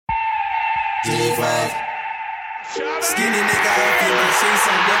G5. Skinny nigga off your machine,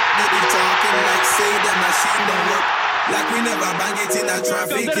 some work that they talking like say that machine don't work. Like we never bang it in a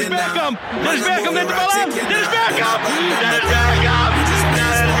traffic. Dennis Bergkamp, Dennis Bergkamp neemt de bal aan. Dennis Bergkamp, Dennis Bergkamp, Dennis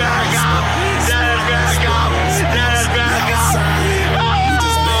Bergkamp, Dennis Bergkamp, Dennis Bergkamp.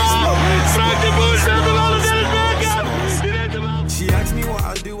 Frank de Boer speelt de bal aan Dennis Bergkamp. She asked me what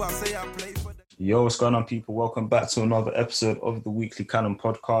I do, I say I play for the... Yo, what's going on, people? Welcome back to another episode of the Weekly Cannon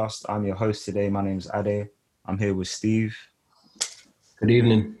Podcast. I'm your host today. My name's Ade. I'm here with Steve. Good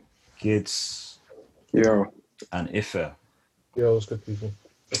evening. Gids. Yo. And Ife. Yo, what's good, people?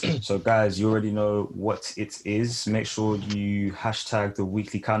 So, guys, you already know what it is. Make sure you hashtag the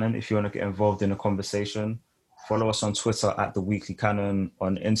Weekly Cannon if you want to get involved in the conversation. Follow us on Twitter at the Weekly Cannon,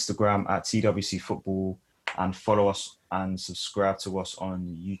 on Instagram at TWC Football, and follow us and subscribe to us on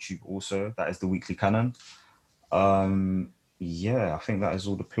YouTube also. That is the Weekly Cannon. Yeah, I think that is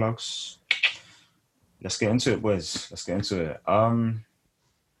all the plugs. Let's get into it, boys. Let's get into it.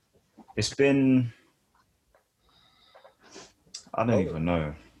 It's been... I don't even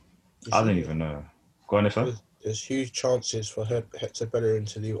know. Go on, Ife. There's huge chances for Hector Bellerin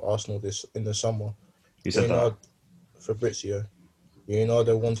to leave Arsenal in the summer. You said that? Fabrizio. You know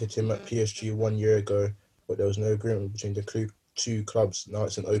they wanted him at PSG 1 year ago, but there was no agreement between the two clubs. Now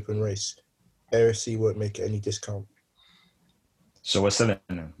it's an open race. AFC won't make any discount. So we're selling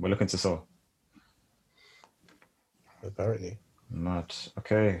him. We're looking to sell. Apparently. Mad.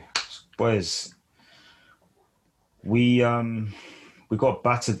 Okay. Boys. We got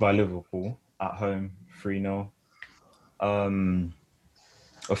battered by Liverpool at home, 3-0.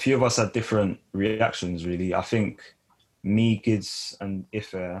 A few of us had different reactions, really. I think me, Gids, and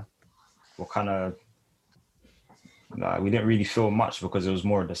Ife were kind of... we didn't really feel much because it was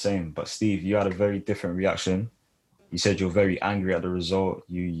more of the same. But Steve, you had a very different reaction. You said you're very angry at the result.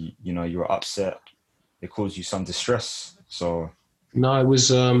 You were upset. It caused you some distress. So... No, it was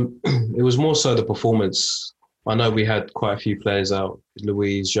more so the performance. I know we had quite a few players out.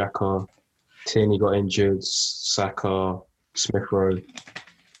 Luiz, Xhaka, Tierney got injured, Saka, Smith Rowe,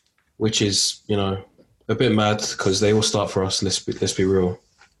 which is, a bit mad because they all start for us. Let's be real.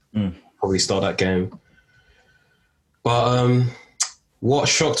 Probably start that game. But what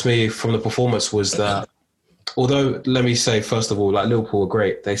shocked me from the performance was that, although, let me say, first of all, Liverpool were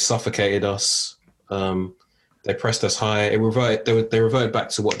great. They suffocated us. They pressed us high. They reverted back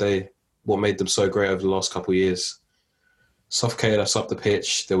to what made them so great over the last couple of years. Suffocated us up the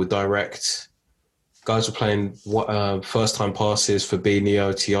pitch. They were direct. Guys were playing first-time passes.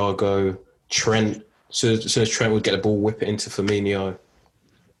 Fabinho, Thiago, Trent. As soon as Trent would get the ball, whip it into Firmino.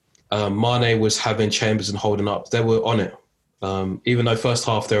 Mane was having Chambers and holding up. They were on it. Even though first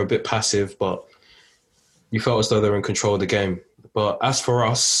half they were a bit passive, but you felt as though they were in control of the game. But as for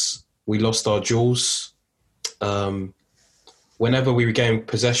us, we lost our jewels. Whenever we regain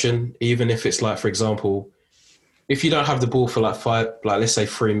possession, even if it's for example, if you don't have the ball for let's say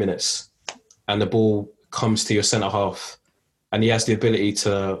 3 minutes, and the ball comes to your centre half, and he has the ability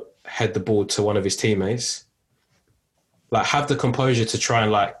to head the ball to one of his teammates, have the composure to try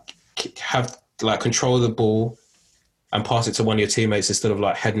and have control the ball and pass it to one of your teammates instead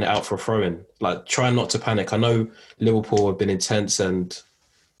of heading it out for a throw-in. Try not to panic. I know Liverpool have been intense and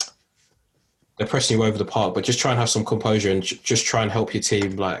they're pressing you over the park, but just try and have some composure and just try and help your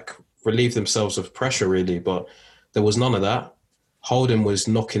team relieve themselves of pressure, really. But there was none of that. Holding was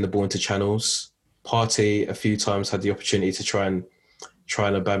knocking the ball into channels. Partey a few times had the opportunity to try and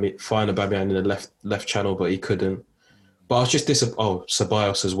find Aubameyang in the left channel, but he couldn't. But I was just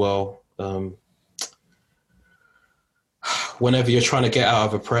Ceballos as well. Whenever you're trying to get out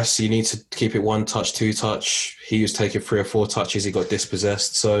of a press, you need to keep it 1 touch, 2 touch. He was taking 3 or 4 touches. He got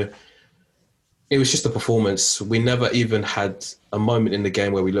dispossessed. So it was just a performance. We never even had a moment in the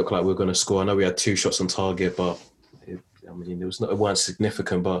game where we looked like we were going to score. I know we had 2 shots on target, but it weren't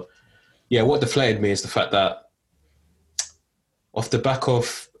significant. But yeah, what deflated me is the fact that off the back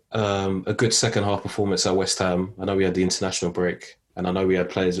of a good second half performance at West Ham, I know we had the international break and I know we had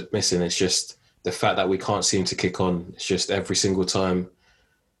players missing. It's just the fact that we can't seem to kick on. It's just every single time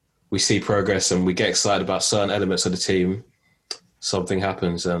we see progress and we get excited about certain elements of the team, something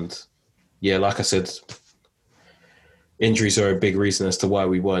happens. And yeah, like I said, injuries are a big reason as to why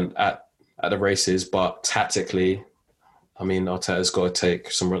we weren't at the races. But tactically, Arteta's got to take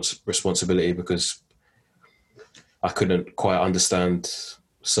some responsibility because I couldn't quite understand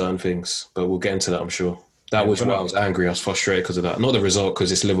certain things. But we'll get into that, I'm sure. That was why I was angry. I was frustrated because of that. Not the result,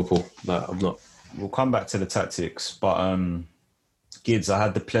 because it's Liverpool. I'm not. We'll come back to the tactics. But Gids, I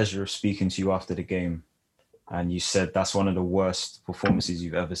had the pleasure of speaking to you after the game. And you said that's one of the worst performances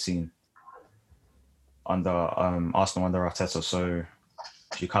you've ever seen. under Arsenal under Arteta. So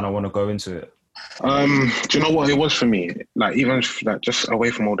do you kind of want to go into it? Do you know what it was for me? Like, even like just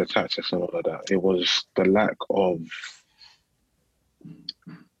away from all the tactics and all of that, it was the lack of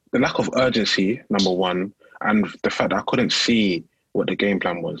urgency, number one, and the fact that I couldn't see what the game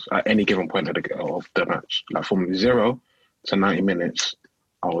plan was at any given point of the match. Like, from 0 to 90 minutes,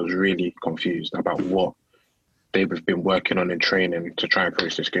 I was really confused about what they've been working on in training to try and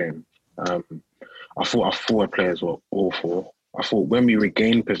finish this game. I thought our forward players were awful. I thought when we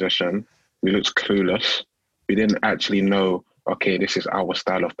regained possession, we looked clueless. We didn't actually know, okay, this is our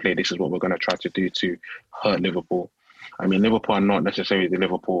style of play. This is what we're going to try to do to hurt Liverpool. I mean, Liverpool are not necessarily the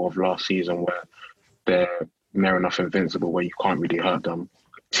Liverpool of last season where they're near enough invincible where you can't really hurt them.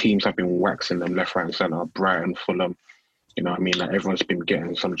 Teams have been waxing them left, right and centre. Brighton, Fulham, you know what I mean? Like, everyone's been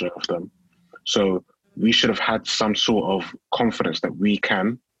getting some joy off them. So we should have had some sort of confidence that we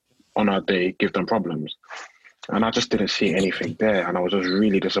can, on our day, give them problems. And I just didn't see anything there. And I was just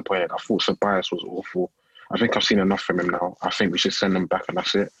really disappointed. I thought Ceballos was awful. I think I've seen enough from him now. I think we should send him back and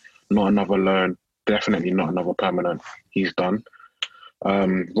that's it. Not another loan. Definitely not another permanent. He's done.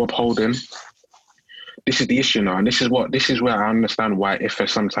 Rob Holding. This is the issue now. And this is where I understand why Ife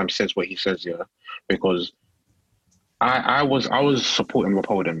sometimes says what he says, yeah. Because I was supporting Rob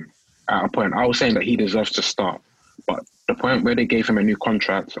Holding at a point. I was saying that he deserves to start. But the point where they gave him a new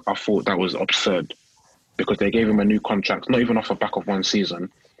contract, I thought that was absurd. Because they gave him a new contract, not even off the back of one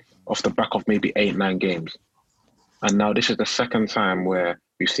season, off the back of maybe 8-9 games. And now this is the second time where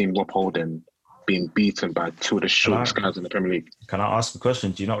we've seen Rob Holding being beaten by two of the shortest guys in the Premier League. Can I ask a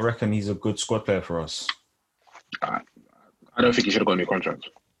question? Do you not reckon he's a good squad player for us? I don't think he should have got a new contract.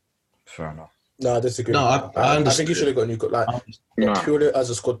 Fair enough. No, I disagree. No, I think he should have got a new contract. Like, purely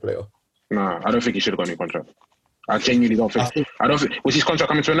as a squad player. No, I don't think he should have got a new contract. I genuinely don't think. I don't think. Was his contract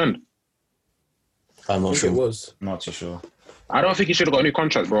coming to an end? I'm not sure. It was. Not too sure. I don't think he should have got a new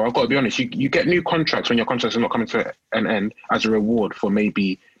contract, bro. I've got to be honest. You get new contracts when your contracts are not coming to an end as a reward for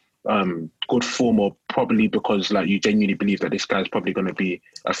maybe good form, or probably because like you genuinely believe that this guy's probably going to be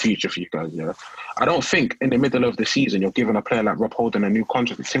a future for you guys. Yeah, I don't think in the middle of the season you're giving a player like Rob Holding a new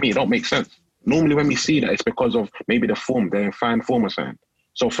contract. To me, it don't make sense. Normally, when we see that, it's because of maybe the form. They're in fine form or something.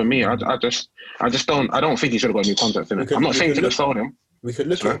 So for me, I don't think he should have got a new contract. I'm not saying to sold him. We could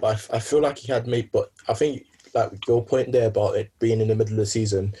look at it, but I feel like he had made. But I think like your point there about it being in the middle of the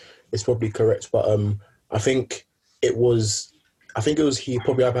season is probably correct. But I think it was he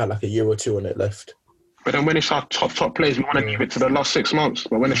probably had like a year or two on it left. But then when it's our top players, we want to give it to the last 6 months.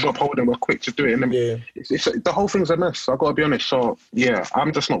 But when it's Rob Holding, we're quick to do it. And then it's the whole thing's a mess. I've got to be honest. So yeah,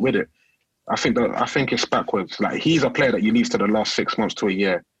 I'm just not with it. I think it's backwards. Like, he's a player that you leave to the last 6 months to a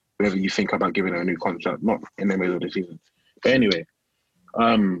year whenever you think about giving him a new contract, not in the middle of the season. But anyway,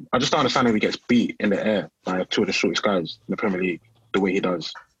 I just don't understand how he gets beat in the air by two of the shortest guys in the Premier League the way he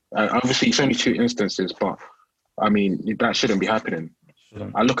does. Obviously, it's only 2 instances, but I mean, that shouldn't be happening.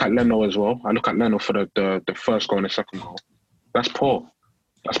 I look at Leno as well. I look at Leno for the first goal and the second goal. That's poor.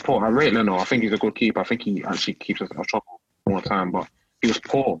 I rate Leno. I think he's a good keeper. I think he actually keeps us out of trouble all the time, but he was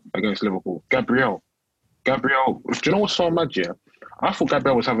poor against Liverpool. Gabriel. Do you know what's so mad, yeah? I thought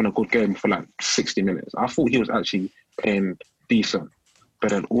Gabriel was having a good game for like 60 minutes. I thought he was actually playing decent.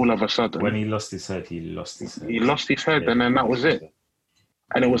 But then all of a sudden... When he lost his head, he lost his head. He lost his head, and then that was it.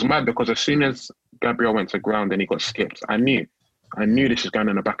 And it was mad because as soon as Gabriel went to ground and he got skipped, I knew this was going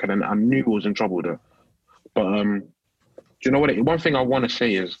in the back, and then I knew he was in trouble there. But do you know what? One thing I want to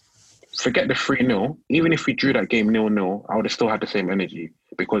say is, forget the 3-0. Even if we drew that game 0-0, I would have still had the same energy,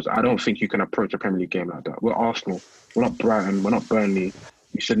 because I don't think you can approach a Premier League game like that. We're Arsenal. We're not Brighton. We're not Burnley.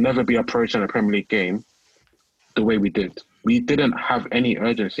 You should never be approaching a Premier League game the way we did. We didn't have any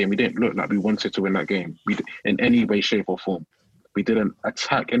urgency, and we didn't look like we wanted to win that game in any way, shape or form. We didn't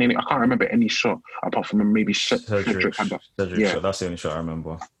attack any. I can't remember any shot apart from maybe Cedric had that. Yeah, that's the only shot I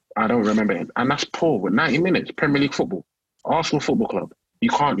remember. I don't remember it, and that's poor. With 90 minutes, Premier League football, Arsenal Football Club. You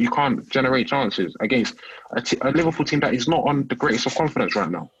can't generate chances against a Liverpool team that is not on the greatest of confidence right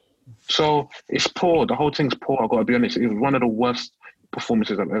now. So it's poor. The whole thing's poor. I've got to be honest. It was one of the worst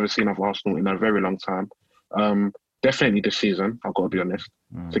performances I've ever seen of Arsenal in a very long time. Definitely this season, I've got to be honest.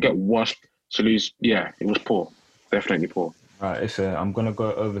 To get washed, to lose, yeah, it was poor. Definitely poor. Right, Ife, I'm going to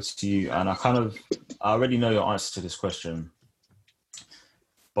go over to you, and I already know your answer to this question,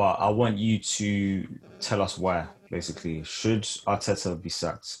 but I want you to tell us why, basically. Should Arteta be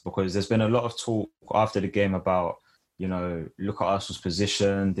sacked? Because there's been a lot of talk after the game about, look at Arsenal's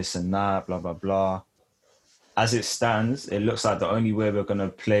position, this and that, blah, blah, blah. As it stands, it looks like the only way we're going to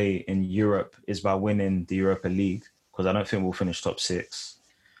play in Europe is by winning the Europa League, because I don't think we'll finish top 6.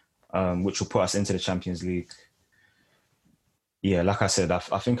 which will put us into the Champions League. Yeah, like I said, I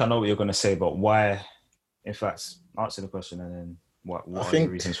think I know what you're going to say, but why? In fact, answer the question and then what are the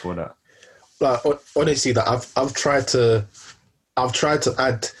reasons for that? Like honestly, that I've tried to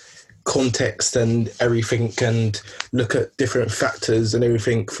add context and everything and look at different factors and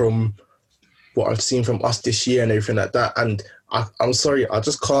everything from what I've seen from us this year and everything like that. And I'm sorry, I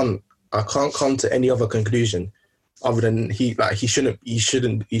can't come to any other conclusion other than he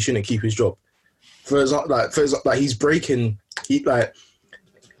shouldn't keep his job. For example, he's breaking. It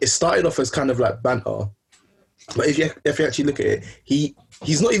started off as kind of like banter, but if you actually look at it,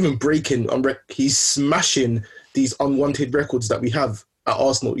 he's not even breaking. He's smashing these unwanted records that we have at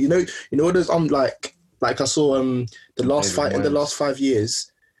Arsenal. You know those like I saw in the last 5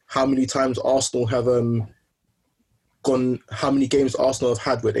 years, how many times Arsenal have how many games Arsenal have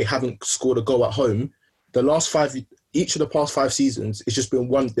had where they haven't scored a goal at home. Each of the past 5 seasons, it's just been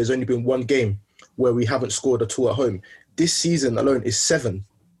one. There's only been one game where we haven't scored at all at home. This season alone is 7.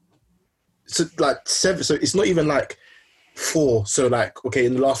 So 7. So it's not even like 4. So okay,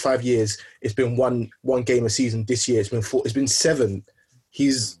 in the last 5 years, it's been one game a season. This year, it's been 4. It's been 7.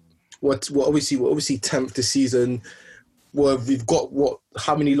 He's we're obviously 10th this season. Well, we've got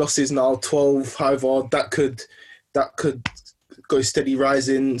how many losses now? 12. However, that could go steady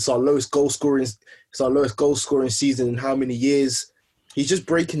rising. It's our lowest goal scoring season in how many years? He's just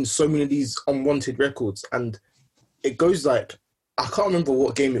breaking so many of these unwanted records, and it goes I can't remember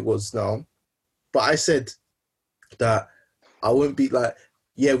what game it was now, but I said that I wouldn't be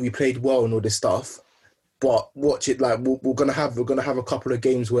we played well and all this stuff, but watch it. We're gonna have a couple of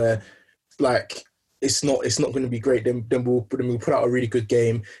games where it's not going to be great. Then we'll put out a really good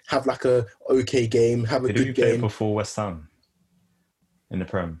game, have a okay game, have a good game. Before West Ham in the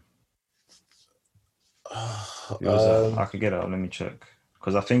Prem. I could get it. Let me check,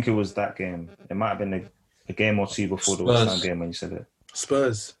 because I think it was that game. It might have been a game or two before the West Ham game when you said it.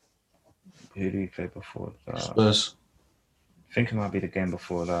 Spurs. Who did we play before that? Spurs. I think it might be the game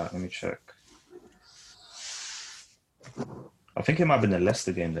before that. Let me check. I think it might have been the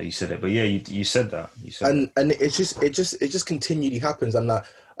Leicester game that you said it, but yeah, you said that. And it just continually happens. And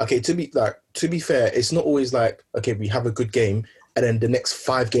okay, to be fair, it's not always okay, we have a good game and then the next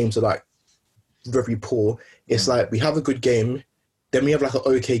 5 games are very poor. It's we have a good game, then we have an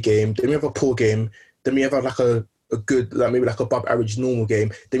okay game, then we have a poor game, then we have a good maybe above average normal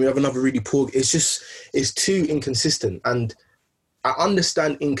game, then we have another really poor. It's too inconsistent, and I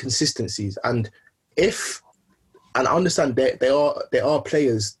understand inconsistencies, and I understand that there are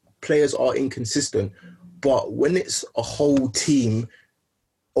players are inconsistent, but when it's a whole team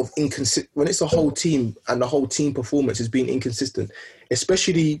when it's a whole team and the whole team performance is being inconsistent,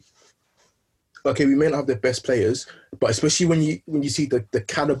 especially. Okay, we may not have the best players, but especially when you see the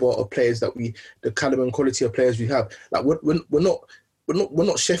caliber of players the caliber and quality of players we have, we're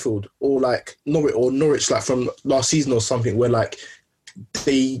not Sheffield or Norwich from last season or something where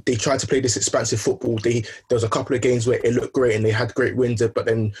they tried to play this expansive football. There was a couple of games where it looked great and they had great wins, but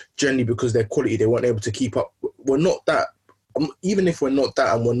then generally because their quality they weren't able to keep up. We're not that. Even if we're not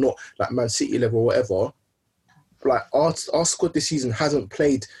that and we're not Man City level or whatever. Our squad this season hasn't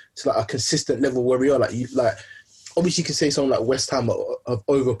played to a consistent level where we are. Obviously you can say something like West Ham have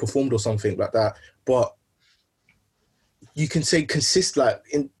overperformed or something like that, but you can say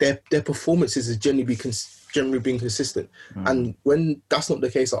in their performances has generally been consistent. And when that's not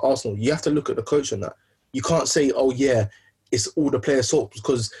the case at Arsenal, you have to look at the coach on that. You can't say, oh yeah, it's all the players' fault,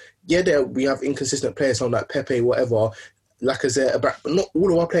 because we have inconsistent players on Pepe, whatever. Lacazette, but not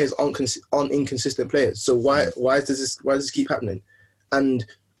all of our players aren't inconsistent players. So why does this keep happening? And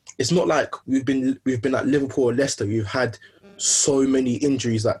it's not like we've been at Liverpool or Leicester. We've had so many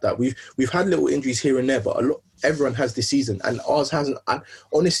injuries like that. We've had little injuries here and there, but everyone has this season, and ours hasn't. And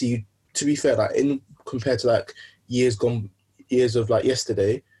honestly, to be fair, compared to years of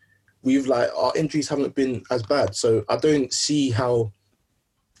yesterday, our injuries haven't been as bad. So I don't see how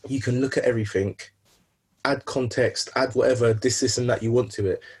you can look at everything, add context, add whatever this and that you want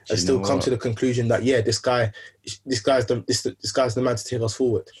to it, and still come to the conclusion that this guy's the man to take us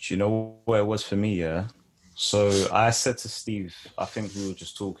forward. Do you know what it was for me? Yeah. So I said to Steve, I think we were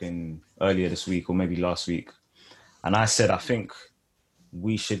just talking earlier this week or maybe last week, and I said I think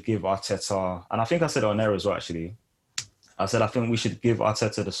we should give Arteta, and I think I said it on air as well. Actually, I said I think we should give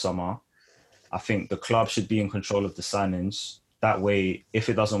Arteta the summer. I think the club should be in control of the signings. That way, if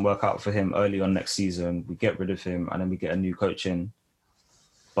it doesn't work out for him early on next season, we get rid of him and then we get a new coach in.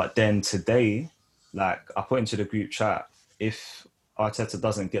 But then today, I put into the group chat, if Arteta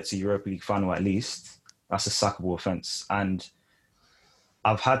doesn't get to Europa League final at least, that's a sackable offence. And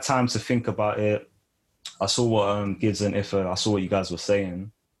I've had time to think about it. I saw what Gids and Ifa, I saw what you guys were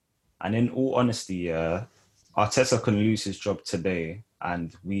saying. And in all honesty, yeah, Arteta can lose his job today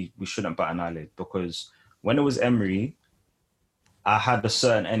and we shouldn't bat an eyelid, because when it was Emery, I had a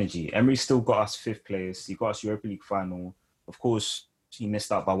certain energy. Emery still got us 5th place. He got us Europa League final. Of course, he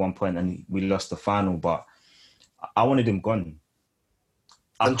missed out by 1 point and we lost the final, but I wanted him gone.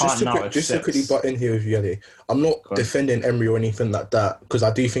 And just to quickly butt in here with you, Yali, I'm not defending Emery or anything like that, because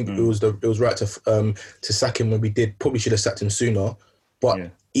I do think it was right to sack him when we did. Probably should have sacked him sooner.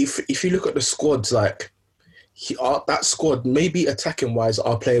 But if you look at the squads, like that squad, maybe attacking wise,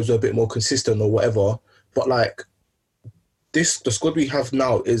 our players were a bit more consistent or whatever. But like the squad we have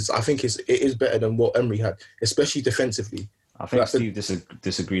now I think it is better than what Emery had, especially defensively. I think Steve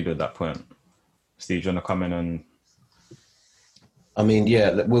disagreed with that point. Steve, do you want to come in and? I mean,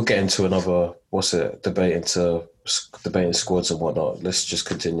 yeah, we'll get into another, debating squads and whatnot. Let's just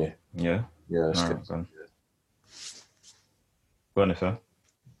continue. Yeah? Yeah, let's go on. Go on, Ifa.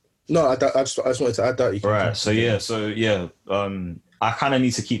 No, I just wanted to add that. Right, I kind of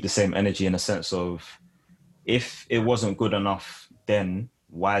need to keep the same energy in a sense of, if it wasn't good enough then,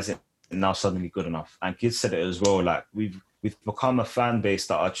 why is it now suddenly good enough? And Kids said it as well, like, we've become a fan base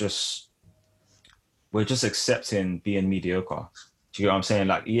that we're just accepting being mediocre. Do you know what I'm saying?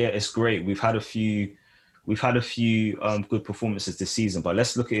 Like, yeah, it's great. We've had a few good performances this season, but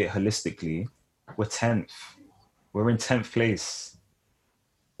let's look at it holistically. We're 10th. We're in 10th place.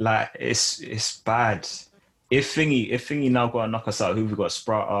 Like, it's bad. If Thingy now got to knock us out, who we got?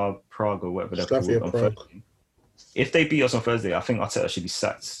 Sparta, Prague, or whatever they're called on Thursday. If they beat us on Thursday, I think Arteta should be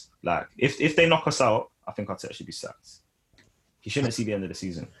sacked. Like, if they knock us out, I think Arteta should be sacked. He shouldn't see the end of the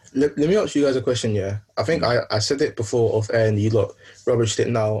season. Let me ask you guys a question, yeah? I think I said it before off air and you lot rubbished it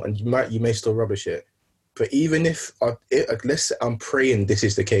now, and you may still rubbish it. But even let's say I'm praying this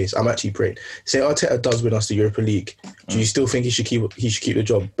is the case, I'm actually praying. Say Arteta does win us the Europa League, do you still think he should keep the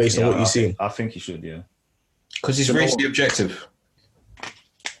job based on what you've seen? I think he should, yeah. Because he's reached the objective.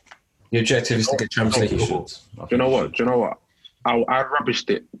 The objective is to get Champions League. Do you know what? I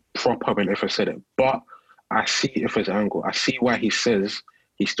rubbished it proper when Ifa said it, but I see Ifa's angle. I see why he says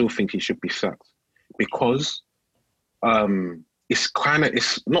he still thinks he should be sacked, because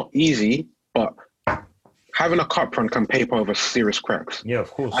it's not easy, but having a cup run can paper over serious cracks. Yeah,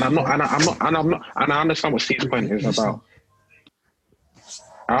 of course. And I understand what Steve's point is about.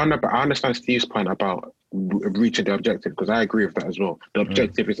 I understand Steve's point about reaching the objective, because I agree with that as well. The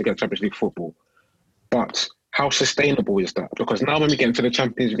objective is to get Champions League football, but how sustainable is that? Because now when we get into the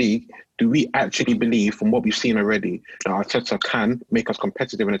Champions League, do we actually believe, from what we've seen already, that Arteta can make us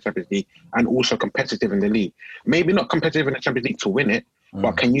competitive in the Champions League and also competitive in the league? Maybe not competitive in the Champions League to win it,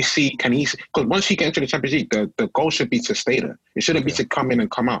 but can he, because once you get into the Champions League, the goal should be to stay there. It shouldn't be to come in and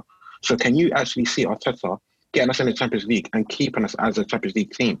come out. So can you actually see Arteta getting us in the Champions League and keeping us as a Champions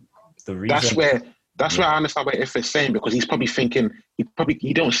League team? That's where I understand what If is saying, because he's probably thinking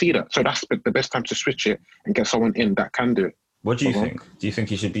he don't see that. So that's the best time to switch it and get someone in that can do it. What do you think? Do you think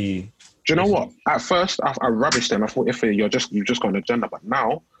he should be? Do you know what? At first, I rubbished him. I thought if you've just got an agenda, but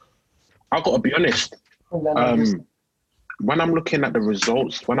now I've got to be honest. When I'm looking at the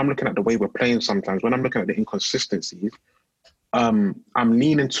results, when I'm looking at the way we're playing, sometimes when I'm looking at the inconsistencies, I'm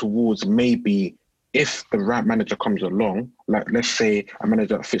leaning towards maybe, if the right manager comes along, like let's say a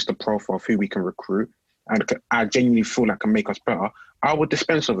manager that fits the profile of who we can recruit, and I genuinely feel like can make us better, I would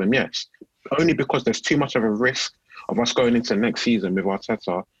dispense of him, yes. Only because there's too much of a risk of us going into next season with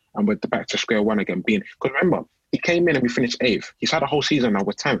Arteta and we're back to square one again. Because remember, he came in and we finished 8th. He's had a whole season now,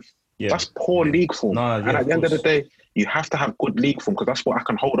 we're 10th. Yeah. That's poor league form. And at the end of the day, you have to have good league form, because that's what I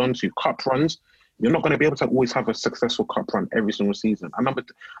can hold on to. Cup runs, you're not going to be able to always have a successful cup run every single season. And number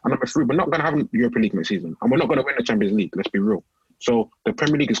 3, we're not going to have a Europa League next season, and we're not going to win the Champions League. Let's be real. So the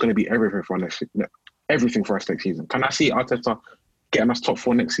Premier League is going to be everything for us next season. Can I see Arteta getting us top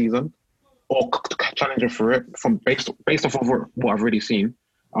 4 next season, or challenging for it based off of what I've already seen?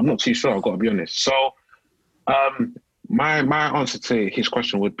 I'm not too sure. I've got to be honest. So my answer to his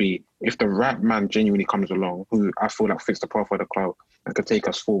question would be, if the right man genuinely comes along, who I feel like fits the profile of the club and could take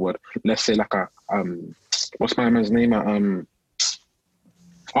us forward, let's say like a what's my man's name?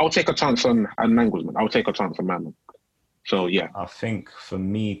 I'll take a chance on Nangelsmann. I'll take a chance on Manon. So yeah. I think for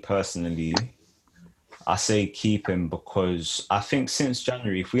me personally, I say keep him, because I think since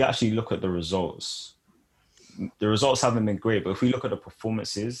January, if we actually look at the results haven't been great, but if we look at the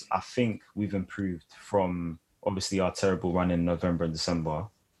performances, I think we've improved from obviously our terrible run in November and December.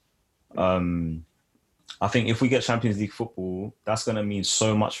 I think if we get Champions League football, that's going to mean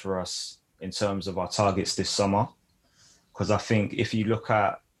so much for us in terms of our targets this summer. Because I think if you look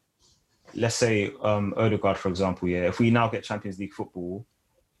at, let's say, Odegaard, for example, if we now get Champions League football,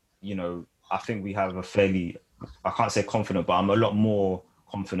 you know, I think we have a fairly, I can't say confident, but I'm a lot more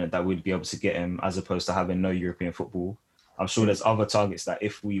confident that we'd be able to get him as opposed to having no European football. I'm sure there's other targets that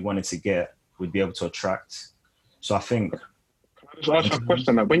if we wanted to get, we'd be able to attract. So I think... Can I just ask a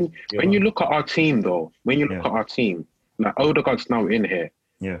question? Like when you look at our team, though, like Odegaard's now in here.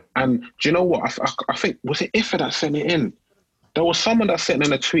 Yeah. And do you know what? I think, was it Ifa that sent it in? There was someone that sent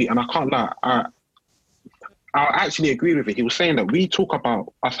in a tweet, and I can't lie, I actually agree with it. He was saying that we talk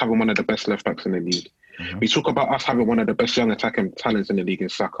about us having one of the best left backs in the league. Mm-hmm. We talk about us having one of the best young attacking talents in the league in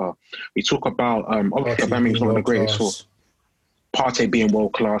Saka. We talk about obviously Aubameyang's one of the greatest. So Partey being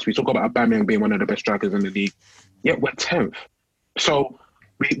world class. We talk about Aubameyang being one of the best strikers in the league. Yet we're 10th. So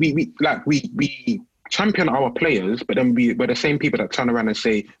we champion our players, but then we're the same people that turn around and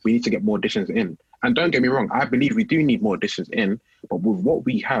say we need to get more additions in. And don't get me wrong, I believe we do need more additions in, but with what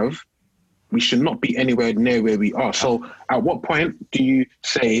we have, we should not be anywhere near where we are. So at what point do you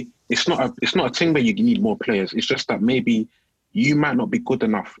say it's not a thing where you need more players? It's just that maybe you might not be good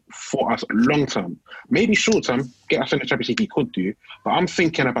enough for us long term. Maybe short term, get us in the Champions League, he could do. But I'm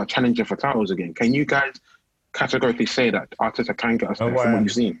thinking about challenging for titles again. Can you guys categorically say that Arteta can get us there from what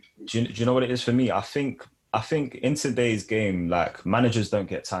you've seen? Do you know what it is for me? I think in today's game, like, managers don't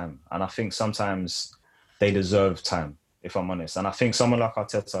get time. And I think sometimes they deserve time, if I'm honest. And I think someone like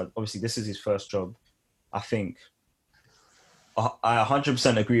Arteta, obviously this is his first job. I think I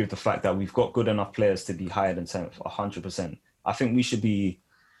 100% agree with the fact that we've got good enough players to be higher than 10th, 100%. I think we should be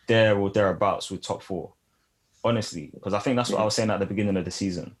there or thereabouts with top 4, honestly, because I think that's what I was saying at the beginning of the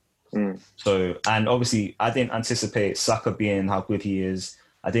season. So, and obviously I didn't anticipate Saka being how good he is.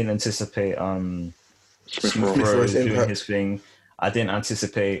 I didn't anticipate Smith Rowe doing his thing. I didn't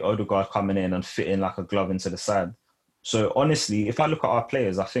anticipate Odegaard coming in and fitting like a glove into the side. So honestly, if I look at our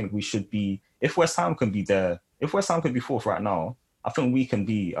players, I think we should be, if West Ham can be there, if West Ham could be 4th right now, I think we can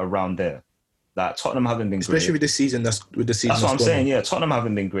be around there. Like Tottenham haven't been especially great. with the season. That's what I'm saying. Yeah, Tottenham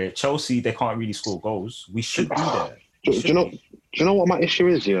haven't been great. Chelsea, they can't really score goals. We should be there. Do you know what my issue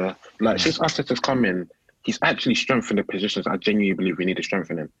is? Yeah, like since Arteta's come in, he's actually strengthened the positions I genuinely believe we need to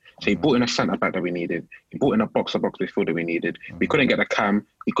strengthen in. So he brought in a centre back that we needed. He brought in a box-to-box midfielder that we needed. We couldn't get the cam.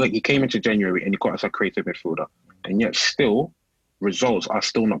 He came into January and he got us a creative midfielder. And yet still, results are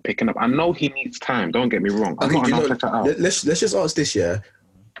still not picking up. I know he needs time. Don't get me wrong. I'm not an Arteta out. Let's just ask this, yeah.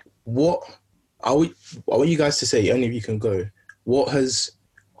 What I want you guys to say, any of you can go. What has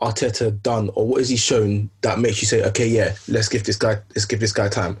Arteta done, or what has he shown that makes you say, okay, yeah, let's give this guy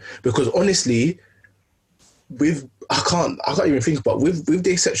time? Because honestly, I can't even think about, with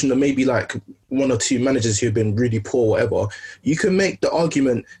the exception of maybe like 1 or 2 managers who've been really poor, whatever, you can make the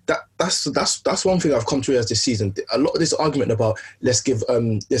argument that that's one thing I've come to realize this season. A lot of this argument about let's give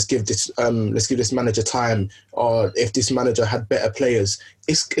this manager time, or if this manager had better players,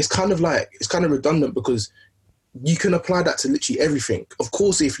 it's kind of redundant, because you can apply that to literally everything. Of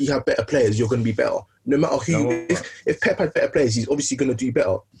course, if you have better players, you're going to be better. No matter who. If Pep had better players, he's obviously going to do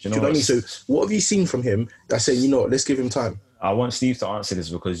better. Do you know what I mean? So what have you seen from him that's saying, you know what, let's give him time? I want Steve to answer this,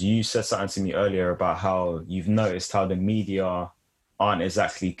 because you said something to me earlier about how you've noticed how the media aren't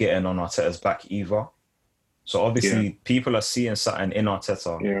exactly getting on Arteta's back either. So obviously people are seeing something in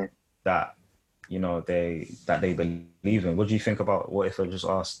Arteta that, you know, they believe in. What do you think about what if I just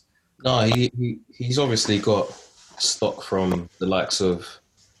asked? No, he's obviously got stock from the likes of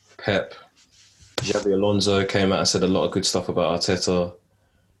Pep. Xabi Alonso came out and said a lot of good stuff about Arteta.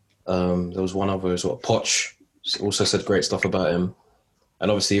 There was one other as well. Poch also said great stuff about him.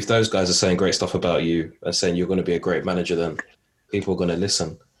 And obviously, if those guys are saying great stuff about you and saying you're going to be a great manager, then people are going to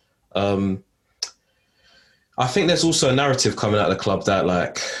listen. I think there's also a narrative coming out of the club that,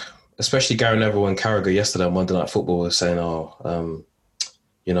 like, especially Gary Neville and Carragher yesterday on Monday Night Football were saying,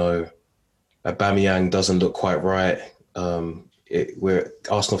 you know, Aubameyang doesn't look quite right.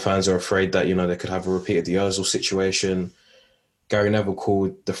 Arsenal fans are afraid that, you know, they could have a repeat of the Ozil situation. Gary Neville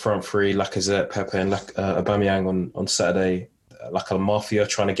called the front three, Lacazette, Pepe and Aubameyang on Saturday, like a mafia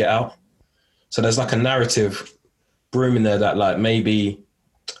trying to get out. So there's like a narrative brewing there that, like, maybe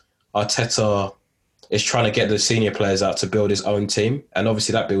Arteta is trying to get the senior players out to build his own team. And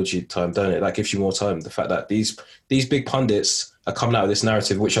obviously that builds you time, don't it? That gives you more time. The fact that these big pundits are coming out with this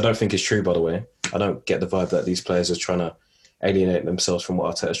narrative, which I don't think is true, by the way. I don't get the vibe that these players are trying to alienate themselves from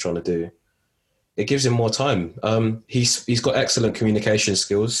what Arteta's trying to do. It gives him more time. He's got excellent communication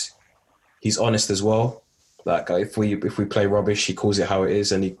skills. He's honest as well. Like, if we play rubbish, he calls it how it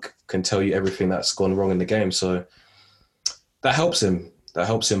is, and he can tell you everything that's gone wrong in the game. So that helps him.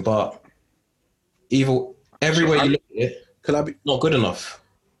 But every way you look at Can I be Not good enough.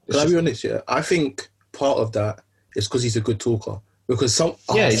 Can I be honest? Yeah, I think part of that is because he's a good talker. Because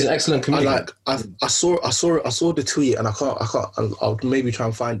he's an excellent comedian. I saw the tweet, and I can't. I'll maybe try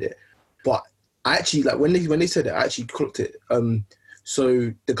and find it. But I actually when they said it, I actually clocked it.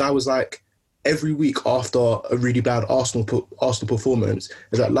 So the guy was like, every week after a really bad Arsenal performance,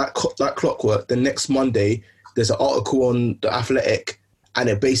 is like clockwork. The next Monday, there's an article on The Athletic, and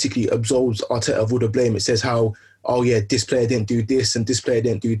it basically absolves Arteta of all the blame. It says how, oh yeah, this player didn't do this, and this player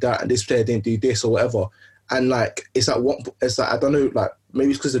didn't do that, and this player didn't do this, or whatever. And like, it's like I don't know, like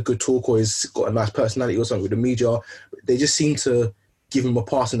maybe it's because he's a good talker, he's got a nice personality or something with the media. They just seem to give him a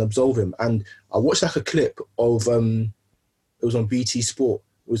pass and absolve him. And I watched like a clip of it was on BT Sport.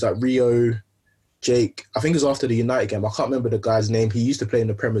 It was like Rio, Jake. I think it was after the United game. I can't remember the guy's name. He used to play in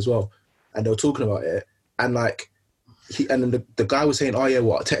the Prem as well, and they were talking about it. And like, then the guy was saying, "Oh yeah,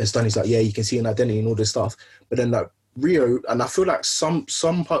 what Arteta's done." He's like, "Yeah, you can see an identity and all this stuff." But then like Rio, and I feel like some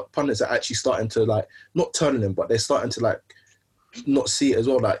pundits are actually starting to like not turning him, but they're starting to like not see it as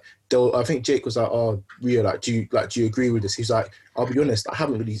well. Like I think Jake was like, "Oh Rio, do you agree with this?" He's like, "I'll be honest, I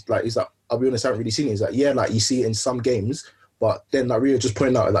haven't really like." He's like, "I'll be honest, I haven't really seen it." He's like, "Yeah, like you see it in some games, but then like Rio just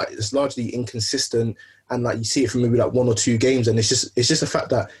pointing out like it's largely inconsistent, and like you see it from maybe like one or two games, and it's just a fact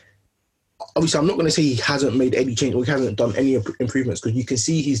that." Obviously, I'm not going to say he hasn't made any change or he hasn't done any improvements, because you can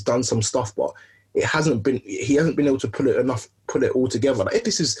see he's done some stuff, but he hasn't been able to pull it all together. Like if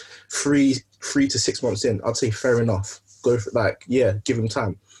this is 3 to 6 months in, I'd say fair enough. Go for give him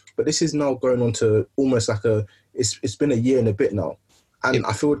time. But this is now going on to almost like it's been a year and a bit now, and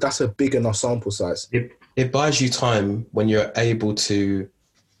I feel that's a big enough sample size. It buys you time when you're able to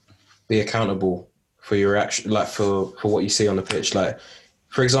be accountable for your action, like for what you see on the pitch, like.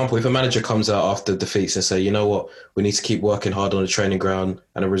 For example, if a manager comes out after defeats and say, you know what, we need to keep working hard on the training ground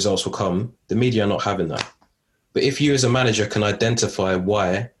and the results will come, the media are not having that. But if you as a manager can identify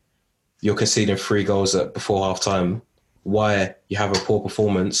why you're conceding 3 goals before half-time, why you have a poor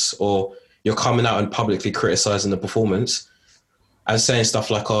performance, or you're coming out and publicly criticising the performance and saying stuff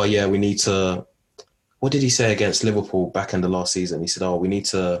like, oh yeah, we need to... What did he say against Liverpool back in the last season? He said, oh, we need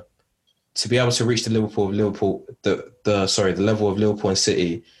to be able to reach the level of Liverpool and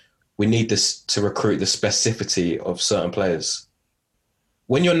City, we need this to recruit the specificity of certain players.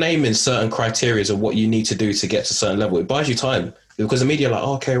 When you're naming certain criteria of what you need to do to get to a certain level, it buys you time, because the media are like,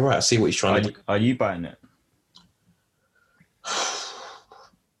 oh, okay, right, I see what he's trying to do. Are you buying it?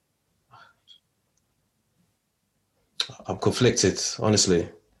 I'm conflicted, honestly.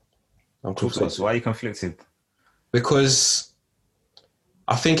 I'm conflicted. Why are you conflicted? Because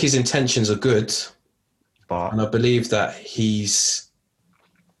I think his intentions are good, and I believe that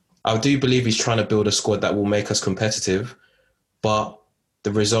I do believe he's trying to build a squad that will make us competitive, but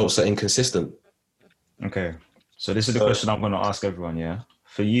the results are inconsistent. Okay, so this is the question I'm going to ask everyone, yeah?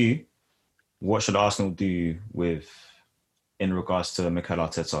 For you, what should Arsenal do in regards to Mikel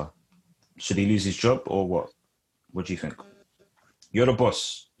Arteta? Should he lose his job or what? What do you think? You're the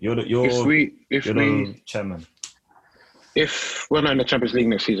boss. You're the chairman. If we're not in the Champions League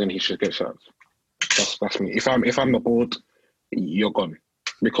next season, he should get sacked. That's me. If I'm the board, you're gone.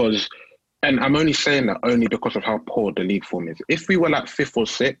 Because, and I'm only saying that only because of how poor the league form is. If we were like 5th or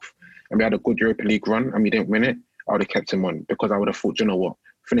 6th and we had a good Europa League run and we didn't win it, I would have kept him on, because I would have thought, you know what,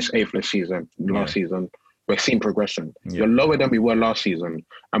 finish 8th last season. We're seeing progression. Yeah. You're lower than we were last season,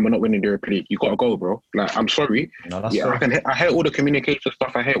 and we're not winning the Europa League. You got to go, bro. Like, I'm sorry. No, that's fair. I hear all the communication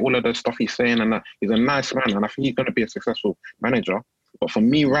stuff. I hear all of the stuff he's saying, and he's a nice man, and I think he's going to be a successful manager. But for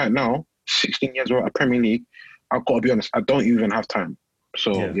me right now, 16 years old at Premier League, I've got to be honest, I don't even have time.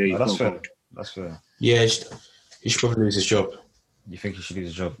 So, that's fair. That's fair. Yeah, he should probably lose his job. You think he should lose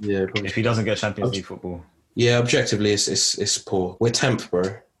his job? Yeah, probably. If he doesn't get Champions League football. Yeah, objectively, it's poor. We're 10th,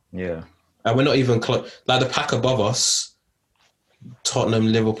 bro. Yeah. And we're not even close. Like the pack above us, Tottenham,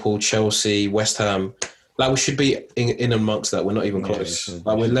 Liverpool, Chelsea, West Ham, like we should be in amongst that. We're not even close.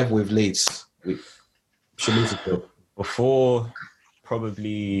 Like we're level with Leeds. We should lose the job. Before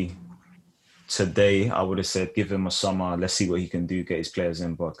probably today, I would have said give him a summer. Let's see what he can do, get his players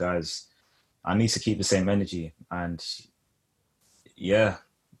in. But guys, I need to keep the same energy. And yeah,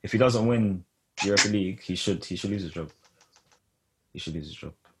 if he doesn't win the Europa League, he should lose his job. He should lose his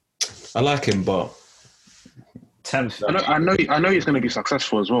job. I like him, but 10th. I know he's going to be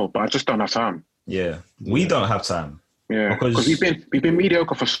successful as well, but I just don't have time. Yeah, we don't have time. Yeah, because we've been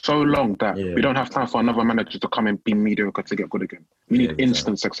mediocre for so long that we don't have time for another manager to come and be mediocre to get good again. We need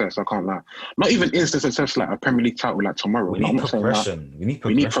instant success. I can't lie. Not even instant success like a Premier League title like tomorrow. We need progression. We need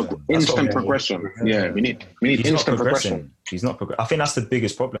instant progression. Yeah, we need instant progression. He's not progressing. I think that's the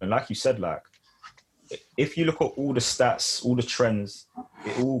biggest problem. Like you said, like if you look at all the stats, all the trends,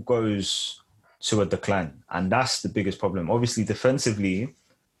 it all goes to a decline, and that's the biggest problem. Obviously, defensively,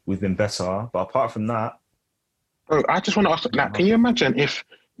 we've been better, but apart from that, Bro, I just want to ask, like, can you imagine if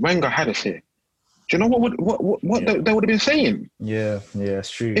Wenger had us here? Do you know what they would have been saying? yeah, it's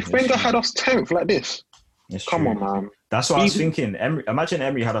true. If Wenger had us 10th like this, It's come true. on, man. That's what I was thinking. Imagine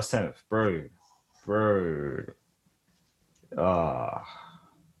Emery had us 10th, bro. Would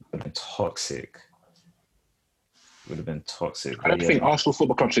have been toxic. Would have been toxic. I don't think Arsenal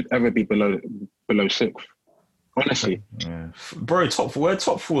Football Club should ever be below 6th. Honestly. Yeah. Bro, we're a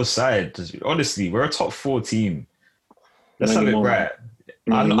top 4 side. Honestly, we're a top 4 team. Let's have it right.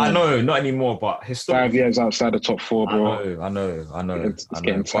 I know, not anymore, but historically, 5 years outside the top 4, bro. I know. It's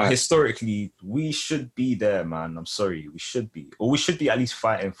getting But tight. historically, we should be there, man. I'm sorry, we should be, or we should be at least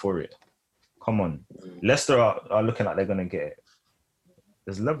fighting for it. Come on, Leicester are looking like they're gonna get it.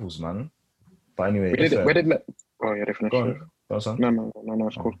 There's levels, man. But anyway, They finished. go on, son. No,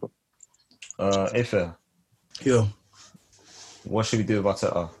 it's cool. Ife, Yeah. what should we do about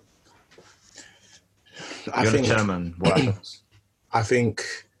Arteta? I You're think the chairman. What happens? I think,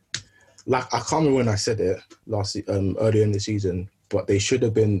 like, I can't remember when I said it earlier in the season, but they should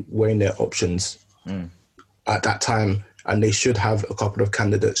have been weighing their options at that time, and they should have a couple of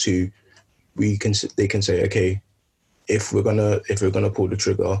candidates who they can say, okay, if we're gonna pull the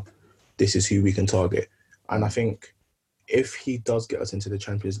trigger, this is who we can target. And I think if he does get us into the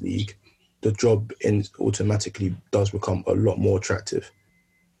Champions League, the job automatically does become a lot more attractive.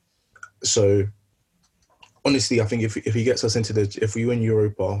 So honestly, I think if he gets us if we win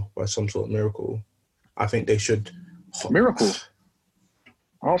Europa by some sort of miracle, I think they should. Miracle?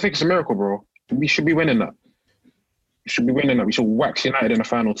 I don't think it's a miracle, bro. We should be winning that. We should be winning that. We should wax United in the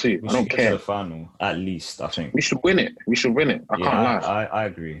final too. I don't Get care. to the final, at least. I think We should win it. I can't lie. I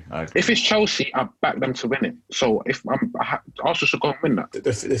agree. If it's Chelsea, I back them to win it. So if Arsenal should go and win that.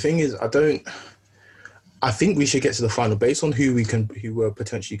 The thing is, I think we should get to the final based on who we're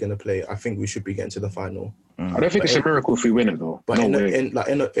potentially going to play. I think we should be getting to the final. I don't think it's a miracle if we win it though. But No in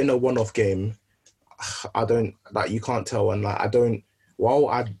way. a one-off game, I don't you can't tell, and I don't. While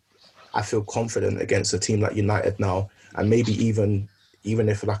I feel confident against a team like United now, and maybe even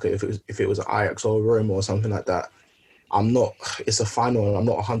if it was Ajax or Roma or something like that, I'm not. It's a final, and I'm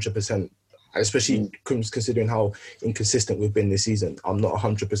not 100%. Especially considering how inconsistent we've been this season, I'm not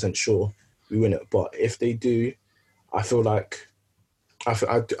 100% sure we win it. But if they do, I feel like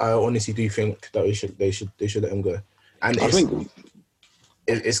I honestly do think that they should let him go. And I think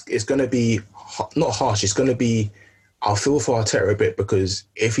it's going to be not harsh. It's going to be. I'll feel for Arteta a bit because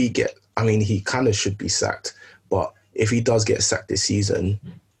if he kind of should be sacked. But if he does get sacked this season,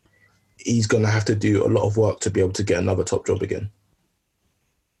 he's going to have to do a lot of work to be able to get another top job again.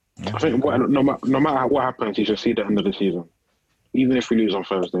 I think no matter what happens, you should see the end of the season. Even if we lose on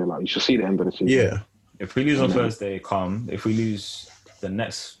Thursday, you should see the end of the season. Yeah. If we lose on Thursday, calm. If we lose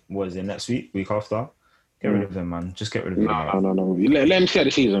next week after, get rid of him, man. Just get rid of him. No. Let him see out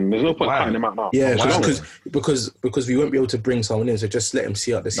the season. There's no point cutting him out now. Yeah, Why? because we won't be able to bring someone in, so just let him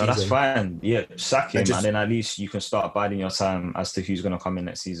see out the season. No, that's fine. Yeah, sack him, And and then at least you can start biding your time as to who's going to come in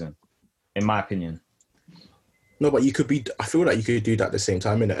next season. In my opinion. No, but I feel like you could do that at the same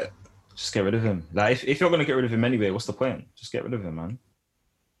time, innit? Just get rid of him. Like if you're going to get rid of him anyway, what's the point? Just get rid of him, man.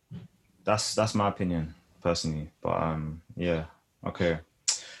 That's my opinion personally. But yeah, okay.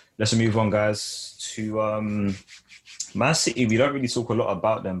 Let's move on, guys, to Man City. We don't really talk a lot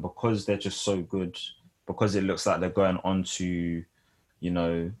about them because they're just so good. Because it looks like they're going on to,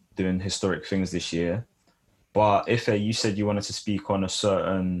 doing historic things this year. But Ife, you said you wanted to speak on a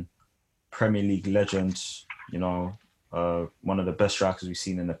certain Premier League legend, one of the best strikers we've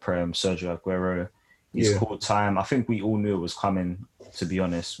seen in the Prem, Sergio Aguero. He's called time. I think we all knew it was coming, to be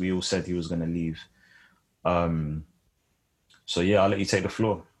honest. We all said he was going to leave. So, yeah, I'll let you take the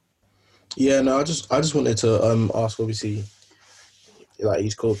floor. Yeah, no, I just wanted to ask, obviously,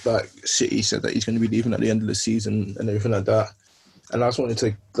 he's called, City said that he's going to be leaving at the end of the season and everything like that. And I just wanted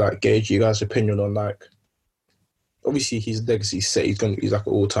to, gauge you guys' opinion on, obviously his legacy set, he's like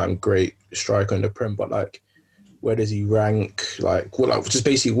an all-time great striker in the Prem, but, where does he rank? Just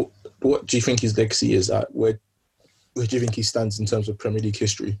basically, what do you think his legacy is? Where do you think he stands in terms of Premier League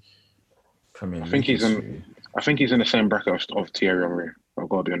history? I think he's in the same bracket of Thierry Henry. I've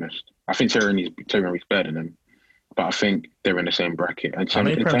got to be honest. I think Thierry Henry's better than him, but I think they're in the same bracket. And how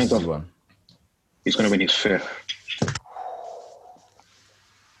many Prem has he won? He's going to win his 5th.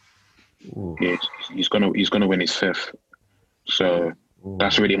 Ooh. Yeah, he's going to win his 5th. So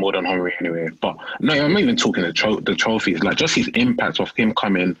That's really more than Henry anyway. But no, I'm not even talking the trophies. Like just his impact of him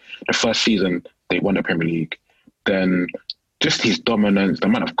coming the first season they won the Premier League. Then just his dominance, the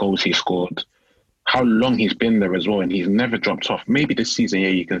amount of goals he scored, how long he's been there as well, and he's never dropped off. Maybe this season, yeah,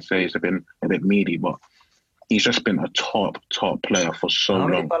 you can say it's been a bit meaty, but he's just been a top player for so How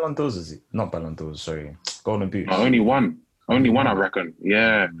many long. Ballon d'Ors is he? Not Ballon d'Ors, sorry. Golden Boots. No, only one, I reckon.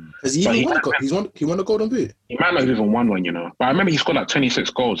 Yeah. Has he But even won? He won a Golden Boot. He might not have even won one, you know. But I remember he scored like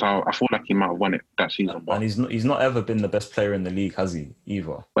 26 goals. I feel like he might have won it that season. But And he's not ever been the best player in the league, has he?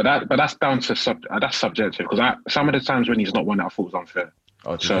 Either. that's down to that's subjective because some of the times when he's not won it, I thought it was unfair.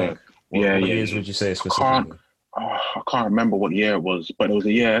 Oh, do you So think? What years would you say specifically? I can't remember what year it was, but it was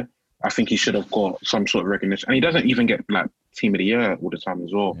a year I think he should have got some sort of recognition, and he doesn't even get like Team of the Year all the time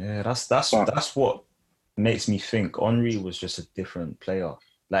as well. Yeah, that's what makes me think Henry was just a different player.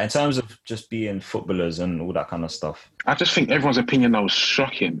 Like in terms of just being footballers and all that kind of stuff. I just think everyone's opinion now was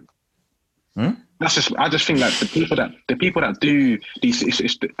shocking. I just think like the people that do these,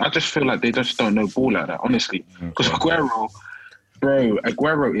 I just feel like they just don't know ball like that, honestly. Because Aguero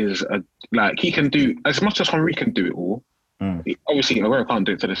is he can do as much as Henry can do it all. Obviously, Aguero can't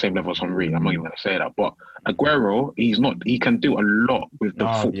do it to the same level as Henry. I'm not even going to say that, but Aguero, he can do a lot with the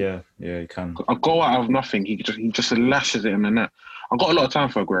football. Yeah, he can. A goal out of nothing, he just lashes it in the net. I've got a lot of time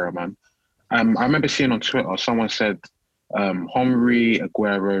for Aguero, man. I remember seeing on Twitter someone said Henry,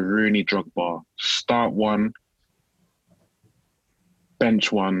 Aguero, Rooney, Drogba, start one,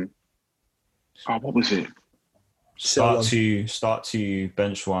 bench one. Oh, what was it? Start two,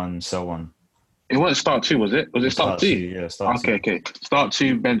 bench one, sell one. It wasn't start two, was it? Was it start two? Yeah, start two. Okay. Start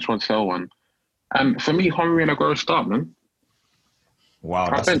two, bench one, sell one. And for me, Henry and Aguero start, man. Wow,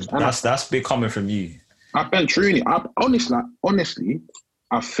 that's big coming from you. I bench Rooney. Honestly,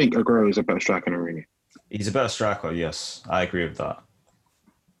 I think Aguero is a better striker than Rooney. He's a better striker, yes. I agree with that.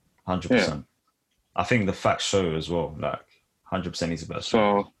 100%. I think the facts show as well, like 100% he's a better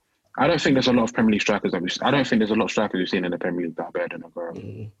striker. So I don't think there's a lot of Premier League strikers I don't think there's a lot of strikers we've seen in the Premier League that are better than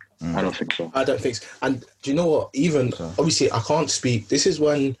Aguero. I don't think so. I don't think so. And do you know what? Even obviously, I can't speak. This is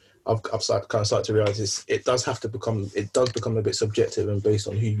when I've started to realise it does become a bit subjective and based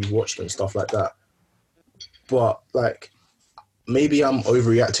on who you watched and stuff like that. But like, maybe I'm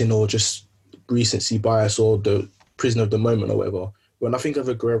overreacting or just recency bias or the prisoner of the moment or whatever. When I think of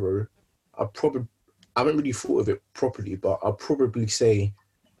Aguero, I haven't really thought of it properly, but I'll probably say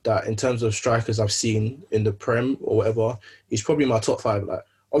that in terms of strikers I've seen in the Prem or whatever, he's probably my top 5. Like,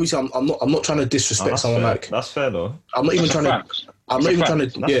 obviously, I'm not trying to disrespect someone fair. like. That's fair though. I'm not even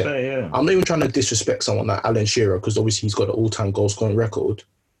trying to disrespect someone like Alan Shearer because obviously he's got the all-time goal scoring record.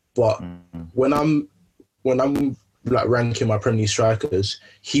 But when I'm like ranking my Premier League strikers,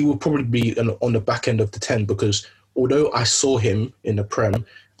 he will probably be on the back end of the 10 because although I saw him in the Prem,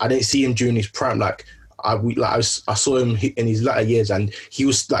 I didn't see him during his prime. Like I saw him in his latter years, and he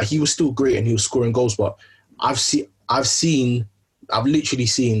was still great and he was scoring goals. But I've literally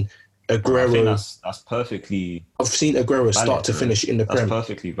seen Aguero. I think that's perfectly. I've seen Aguero start to finish in the Prem. That's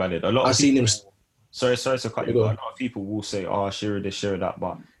perfectly valid. I've seen him. Sorry to cut you. A lot of people will say, "Oh, Shearer this, Shearer that,"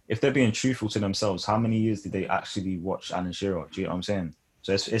 but if they're being truthful to themselves, how many years did they actually watch Alan Shearer? Do you know what I'm saying?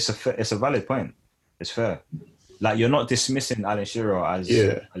 So it's a valid point. It's fair. Like, you're not dismissing Alan Shearer as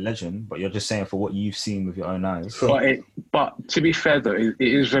a legend, but you're just saying for what you've seen with your own eyes. But to be fair, though, it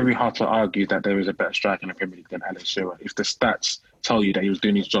is very hard to argue that there is a better striker in the Premier League than Alan Shearer if the stats tell you that he was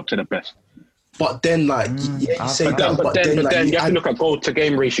doing his job to the best. But then, you say that. But then you have to look at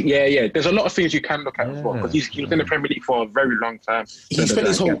goal-to-game ratio. Yeah. There's a lot of things you can look at as well because he was in the Premier League for a very long time. He spent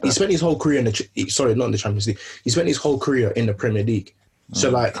his whole career not in the Champions League. He spent his whole career in the Premier League.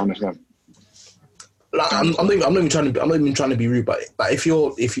 So I understand. Like, I'm not even trying to be rude, but like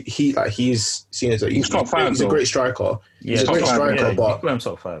he's seen as he's top 5. He's a great striker. Yeah, he's a great striker, but you put him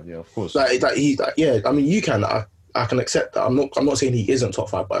top 5, yeah, of course. I mean, you can. I can accept that. I'm not saying he isn't top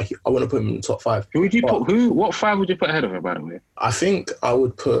 5, but I want to put him in the top 5. Who would you put? What 5 would you put ahead of him? By the way, I think I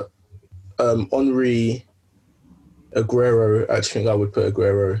would put Henry, Aguero. I think I would put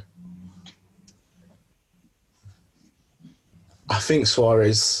Aguero. I think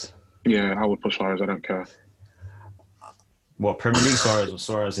Suarez. Yeah, I would put Suarez. I don't care. What, Premier League Suarez or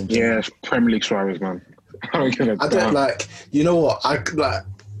Suarez in general? Yeah, Premier League Suarez, man. I don't give a damn. I don't like. You know what?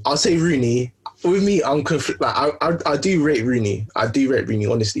 I'll say Rooney. With me, I'm conflicted. Like, I do rate Rooney. I do rate Rooney,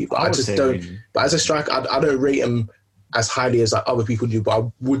 honestly, but I just don't. Rooney. But as a striker, I don't rate him as highly as like other people do. But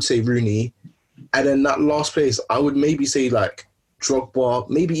I would say Rooney, and then that last place, I would maybe say like Drogba,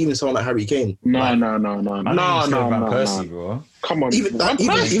 maybe even someone like Harry Kane. No. Van Persie, bro. Come on, Even Van Guys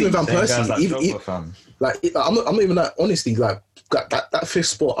like Persie, Drogba, fam. I'm not even like, honestly, like that fifth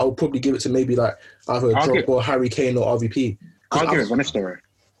spot, I would probably give it to maybe like either Drogba, Harry Kane, or RVP. I'll give it Van Nistelrooy.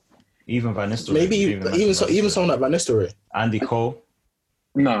 Even Van Nistelrooy. Maybe even someone like Van Nistelrooy. Andy Cole.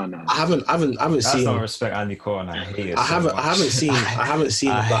 I haven't That's seen. not respect Andy Cole, and I hate it. I haven't seen. I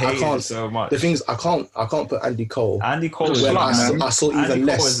I hate can't. it so much. The things I can't put Andy Cole. Andy Cole is When I saw even Andy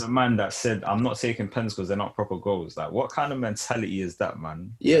less. Cole is the man that said, "I'm not taking pens because they're not proper goals." Like, what kind of mentality is that,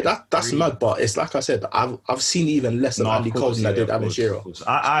 man? Yeah, that's mad. But it's like I said, I've seen even less of Andy Cole than I did Alan Shearer.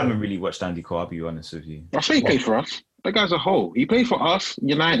 I haven't really watched Andy Cole. I'll be honest with you. I say he played for us. That guy's a whole. He played for us,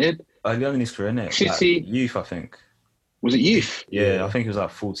 United. Early on in his career, innit? City. Like, youth, I think. Was it youth? Yeah, I think he was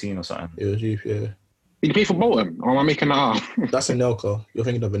like 14 or something. It was youth, yeah. Did he play for Bolton? Or am I making that up? That's Anelka. You're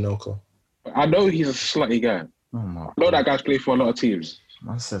thinking of Anelka. I know he's a slutty guy. Oh my I know that guy's played for a lot of teams.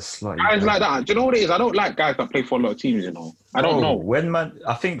 That's a slightly. Guys like that. Do you know what it is? I don't like guys that play for a lot of teams, you know. I don't know.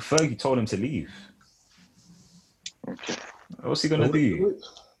 I think Fergie told him to leave. Okay. What's he gonna do?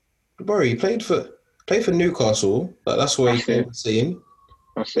 Bro, he played for Newcastle. That's where he came to the team.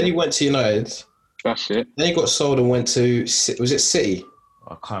 Then he went to United. That's it. Then he got sold and went to, was it City?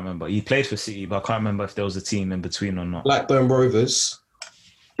 I can't remember. He played for City, but I can't remember if there was a team in between or not. Blackburn Rovers.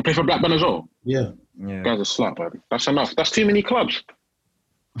 You play for Blackburn as well? Yeah. Guy's a slut, man. That's enough. That's too many clubs.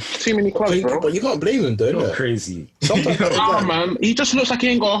 Too many clubs, bro. But you can't blame him, though. You're crazy. Sometimes, Nah, man. He just looks like he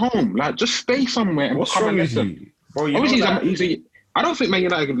ain't got a home. Like, just stay somewhere and What's become wrong a with legend. you? Bro, Obviously, I don't think Man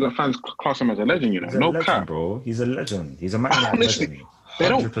United fans class him as a legend, you know. He's a No legend, cap. bro. He's a legend. He's a Man United Honestly, legend. they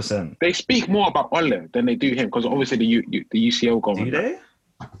don't- 100%. They speak more about Ole than they do him because obviously the UCL goal. Do they?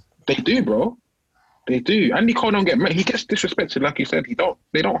 They do, bro. They do. Andy Cole don't get. He gets disrespected, like you said. He don't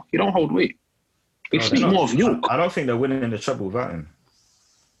hold weight. They No, speak they're not. more of York. I don't think they're winning the treble without him.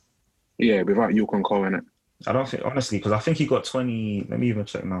 Yeah, without York and Cole in it. I don't think, honestly, because I think he got 20. Let me even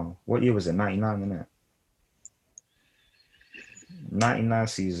check now. What year was it? 99, innit? 99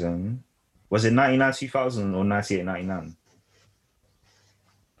 season. Was it 99 2000 or 98 99?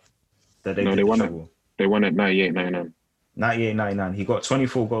 That they No, did they the won it. treble. They won it 98, 99. 98 99. He got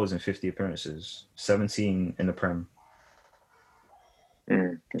 24 goals in 50 appearances, 17 in the Prem.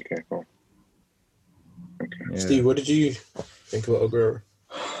 Okay, cool. Okay. Yeah. Steve, what did you think about Aguero?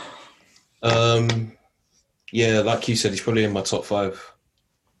 Yeah, like you said, he's probably in my top five.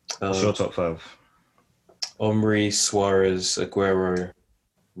 What's your top five? Omri, Suarez, Aguero,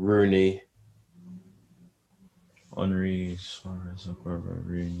 Rooney. Henry, Suarez, Aguero,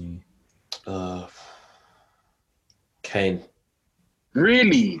 Rooney. Kane.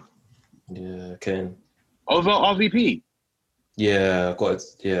 Really? Yeah, Kane. Over RVP? Yeah, I've got it.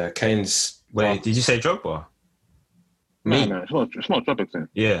 Yeah, Kane's. Wait, did you say Drogba? Me? No, it's not Robertson.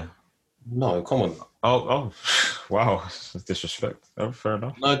 Yeah. No, come on. Oh, wow. That's disrespect. Oh, fair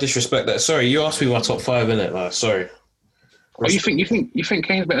enough. No disrespect. That. Sorry, you asked me my top five, innit? Like, sorry. Oh, you think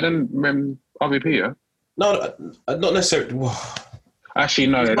Kane's better than RVP? Yeah. No, not necessarily. Actually,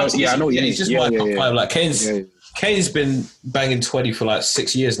 no. I know. He's just my top five. Like Kane's. Yeah. Kane's been banging 20 for like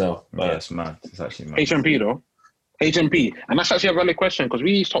 6 years now. Yeah, it's mad. It's actually mad. HMP though. HMP, and that's actually a valid question because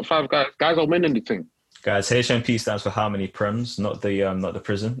we use top five guys are winning the thing. Guys, HMP stands for how many prems, not the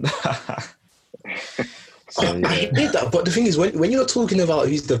prison. So, I hate that, but the thing is, when you're talking about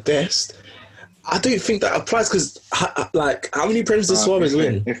who's the best, I don't think that applies because, like, how many Prem does Suarez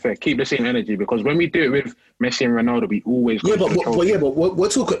win? If keep the same energy because when we do it with Messi and Ronaldo, we always But we're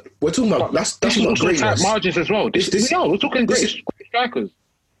talking about that's not also greatness. margins as well. We're talking great strikers.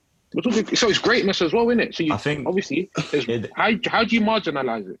 We're talking, so it's greatness as well, isn't it? So I think obviously, how do you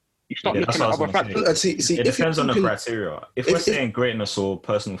marginalize it? You start Yeah, looking that's at what I other was gonna factors. See, it if depends you on the can- criteria. If we're saying greatness or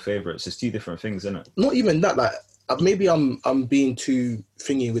personal favourites, it's two different things, isn't it? Not even that. Like, maybe I'm being too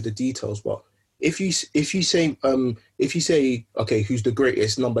thingy with the details, but if you say okay, who's the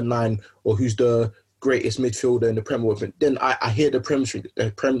greatest number 9 or who's the greatest midfielder in the Prem League, then I hear the Prem talk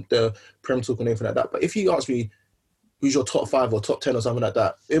and everything like that. But if you ask me who's your top 5 or top 10 or something like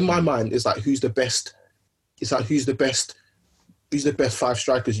that, in my mind it's like who's the best. It's like who's the best 5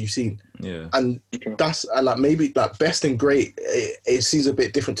 strikers you've seen. Yeah. And that's like maybe like best and great. It seems a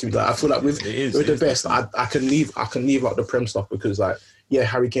bit different to me. Like I feel like with the best, I can leave out the Prem stuff because like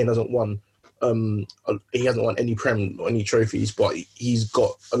Harry Kane hasn't won. He hasn't won any Prem or any trophies, but he's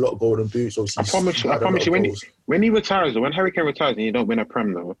got a lot of golden boots. I promise you, when he retires, or when Harry Kane retires and you don't win a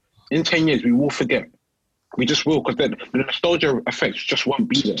Prem, though, in 10 years we will forget. We just will, because then the nostalgia effects just won't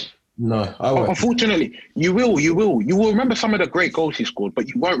be there. No, I won't. Unfortunately, you will. You will remember some of the great goals he scored, but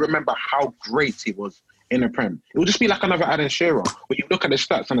you won't remember how great he was in the Prem. It will just be like another Alan Shearer, where you look at the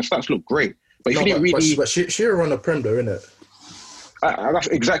stats and the stats look great. But if you didn't really... But Shearer on the Prem though, innit? That's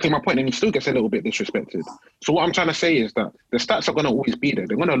exactly my point, and he still gets a little bit disrespected. So what I'm trying to say is that the stats are going to always be there.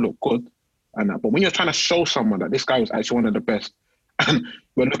 They're going to look good, and that. But when you're trying to show someone that this guy was actually one of the best, and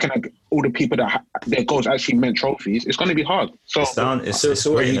we're looking at all the people that their goals actually meant trophies, it's going to be hard. So It's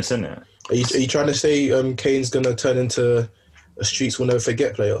greatness, isn't it? Are you trying to say Kane's going to turn into a streets will never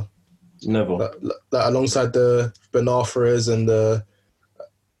forget player? Never. Like alongside the Ben Arthurs and the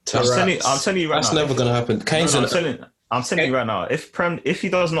I'm telling you right That's now. never going to happen. Kane's I'm telling you right now, if he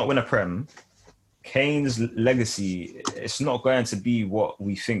does not win a Prem, Kane's legacy, it's not going to be what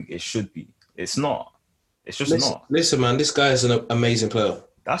we think it should be. It's not. It's just not. Listen, man, this guy is an amazing player.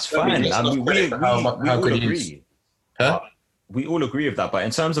 That's fine. We all agree. Huh? We all agree with that. But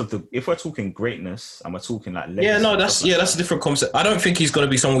in terms of if we're talking greatness and we're talking like legacy, that's a different concept. I don't think he's going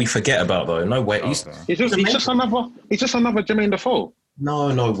to be someone we forget about though. No way. He's just another Jermaine Defoe.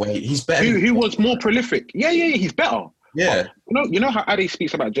 No way. He's better. Who was more prolific? Yeah, he's better. Yeah. You know how Adi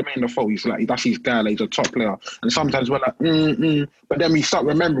speaks about Jermaine Defoe? He's like, that's his guy, like, he's a top player. And sometimes we're like, but then we start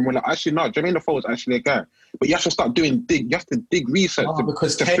remembering, we're like, actually, no, Jermaine Defoe is actually a guy. But you have to start you have to dig research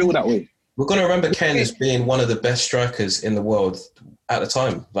to feel that way. We're going to remember Kane as being one of the best strikers in the world at the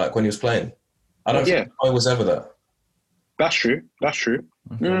time, like when he was playing. I don't think I was ever that. That's true. Okay.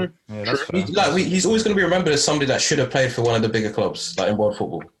 Yeah, that's fair. He's always going to be remembered as somebody that should have played for one of the bigger clubs, like in world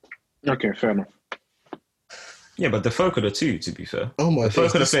football. Okay, fair enough. Yeah, but Defoe could have too, to be fair. Oh my God. Defoe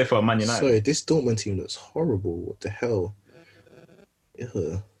could have played for Man United. Sorry, this Dortmund team looks horrible. What the hell?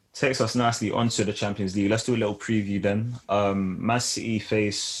 Yeah. Takes us nicely onto the Champions League. Let's do a little preview then. Man City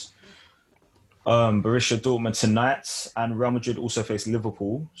face Borussia Dortmund tonight, and Real Madrid also face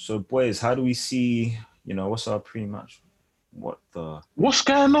Liverpool. So, boys, how do we see, what's our pre-match? What's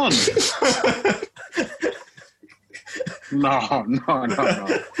going on? No. How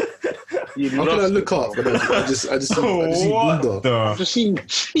can I look up? I just see Bunda. I've just seen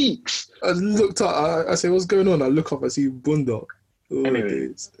cheeks. I looked up. I say, what's going on? I look up. I see Bunda.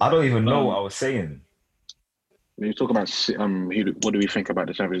 Anyway, I don't even know what I was saying. When you talk about what do we think about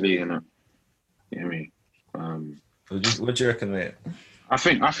the Champions League and that? You know what I mean? What do you reckon, mate? I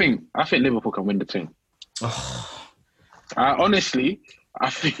think Liverpool can win the thing. Honestly, I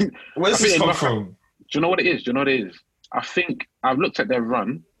think. Where's this come from? Do you know what it is? I think I've looked at their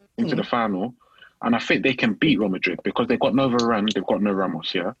run into the final, and I think they can beat Real Madrid because they've got no Varane, they've got no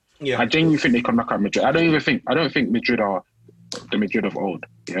Ramos. Yeah. I genuinely think they can knock out Madrid. I don't think Madrid are the Madrid of old.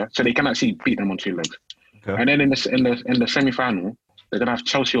 Yeah. So they can actually beat them on two legs. Okay. And then in the semi-final, they're gonna have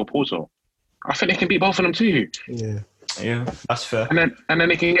Chelsea or Porto. I think they can beat both of them too. Yeah, that's fair. And then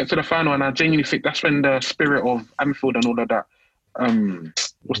they can get to the final, and I genuinely think that's when the spirit of Anfield and all of that.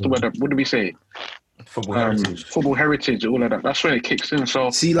 What's the word? What do we say? Football heritage, all of that. That's when it kicks in.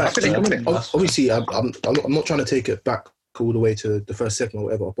 So see, like, obviously, I'm not trying to take it back all the way to the first segment or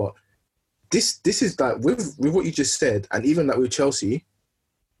whatever, but this is like with what you just said, and even like with Chelsea,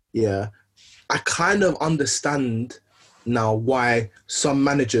 I kind of understand now why some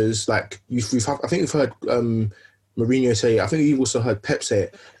managers, like I think we've heard Mourinho say, I think you've also heard Pep say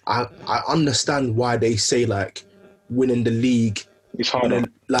it. I understand why they say like winning the league. It's harder.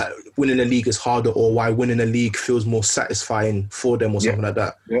 Like winning a league is harder, or why winning a league feels more satisfying for them, or something like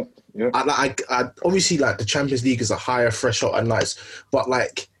that. Yeah. I obviously, like, the Champions League is a higher threshold and nice, but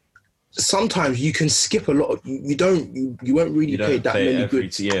like sometimes you can skip a lot. You won't really play that many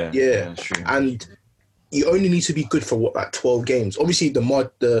good. Yeah, true. And you only need to be good for 12 games. Obviously,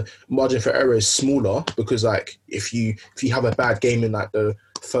 the margin for error is smaller because, like, if you have a bad game in like the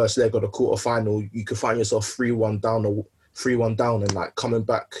first leg or the quarterfinal, you could find yourself 3-1 down or 3-1 down, and like coming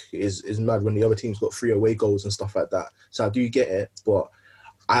back is mad when the other team's got 3 away goals and stuff like that. So I do get it, but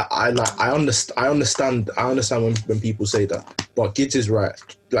I understand when people say that. But Gids is right.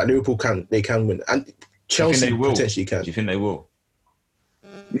 Like, Liverpool can win, and Chelsea potentially can. Do you think they will?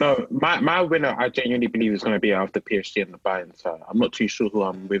 No, my winner, I genuinely believe, is going to be out of the PSG and the Bayern side. I'm not too sure who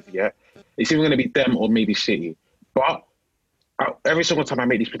I'm with yet. It's either going to be them or maybe City. But every single time I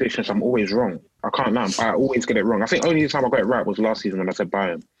make these predictions, I'm always wrong. I can't lie. I always get it wrong. I think only the time I got it right was last season when I said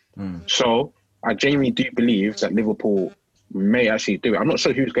Bayern. So I genuinely do believe that Liverpool may actually do it. I'm not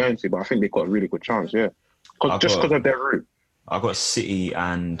sure who's going to, but I think they've got a really good chance, because of their route. I've got City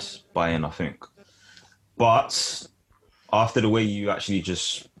and Bayern, I think. But after the way you actually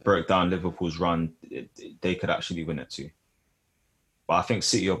just broke down Liverpool's run, they could actually win it too. But I think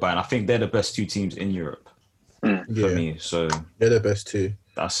City or Bayern, I think they're the best two teams in Europe for me. So they're the best two.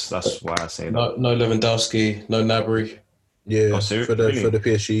 That's why I say that. No Lewandowski, no Gnabry. Yeah, for the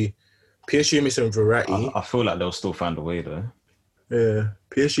PSG. PSG are missing Verratti. I feel like they'll still find a way though. Yeah,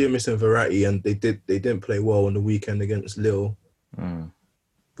 PSG are missing Verratti, and they didn't play well on the weekend against Lille.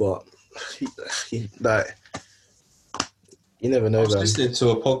 But like, you never know. I was listening to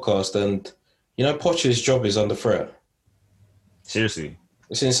a podcast, and you know, Poch's job is under threat. Seriously,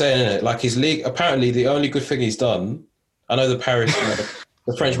 it's insane, isn't it? Like his league. Apparently, the only good thing he's done. I know the Paris,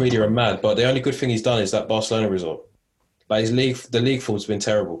 the French media are mad, but the only good thing he's done is that Barcelona result. Like the league form's been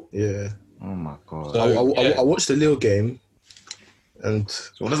terrible. Yeah. oh my god. So, I watched the Lille game, and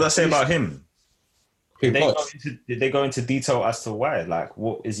So what does that say about him? Did Did they go into detail as to why? Like,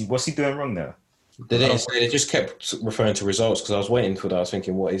 what's he doing wrong there? They didn't say. They just kept referring to results because I was waiting for that. I was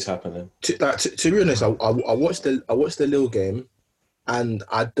thinking, what is happening? to be honest, I watched the Lille game, and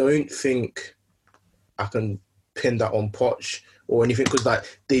I don't think I can pin that on Poch or anything because like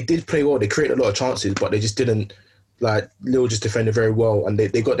they did play well. They created a lot of chances, but they just didn't. Like Lille just defended very well, and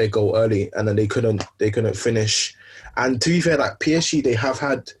they got their goal early, and then they couldn't finish. And to be fair, like PSG, they have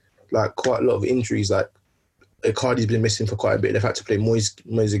had like quite a lot of injuries. Like Icardi's been missing for quite a bit. They've had to play Moise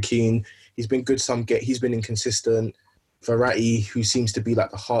Kean. He's been good he's been inconsistent. Verratti, who seems to be like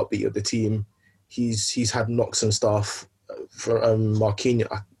the heartbeat of the team, he's had knocks and stuff. For Marquinhos,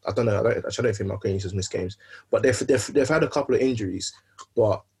 I don't know. I don't think Marquinhos has missed games, but they've had a couple of injuries.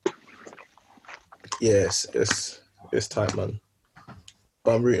 But yes, it's tight, man.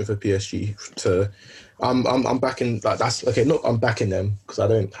 But I'm rooting for PSG to. I'm backing like that's okay. Not I'm backing them because I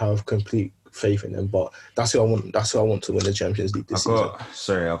don't have complete faith in them, but that's who I want. That's who I want to win the Champions League this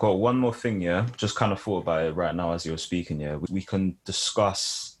season. I got one more thing. Yeah, just kind of thought about it right now as you were speaking. Yeah, we can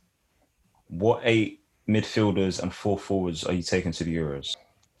discuss what 8 midfielders and 4 forwards are you taking to the Euros.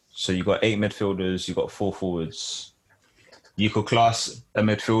 So you got 8 midfielders, you got 4 forwards. You could class a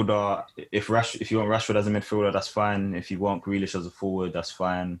midfielder if you want Rashford as a midfielder, that's fine. If you want Grealish as a forward, that's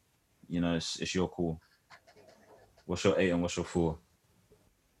fine. You know, it's your call. What's your 8 and what's your 4?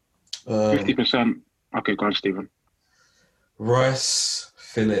 50%. Okay, go on, Stephen. Rice,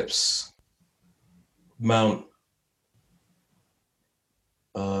 Phillips, Mount.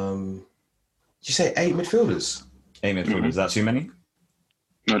 Did you say 8 midfielders? 8 midfielders. Is that too many?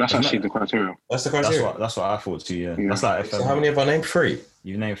 No, that's actually the criteria. That's the criteria. That's what I thought too. Yeah. That's like So how many have I named? 3.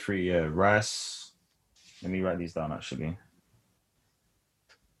 You named 3. Yeah, Rice. Let me write these down. Actually,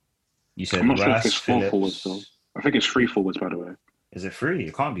 you said I'm not Rice, sure if it's 4 Phillips. forwards though. I think it's 3 forwards, by the way. Is it 3?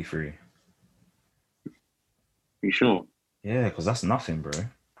 It can't be 3. You sure? Yeah, because that's nothing, bro.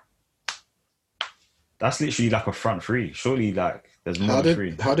 That's literally like a front 3. Surely, like there's more than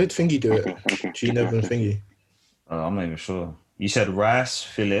 3. How did Thingy do it? Okay. G-Nev and Thingy. I'm not even sure. You said Rice,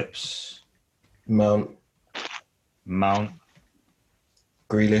 Phillips, Mount,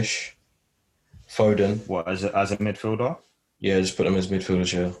 Grealish, Foden. What as a midfielder? Yeah, just put them as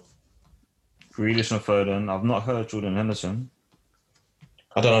midfielders. Yeah. Grealish and Foden. I've not heard Jordan Henderson.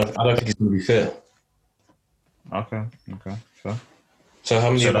 I don't know. I don't think he's going to be fair. Okay, fair. So how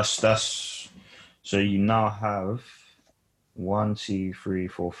many? So that's. So you now have 1, 2, 3,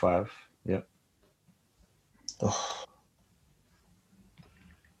 4, 5. Yep.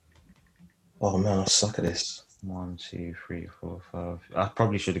 Oh man, I suck at this. 1, 2, 3, 4, 5. I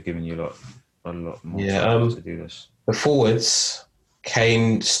probably should have given you a lot more Yeah, time to do this. The forwards: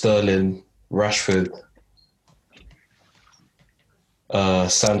 Kane, Sterling, Rashford,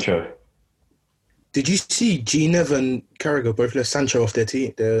 Sancho. Did you see G-Nev and Carragher both left Sancho off their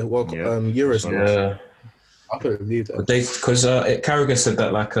team? Their Euros. Yeah. I couldn't believe that. Because Carragher said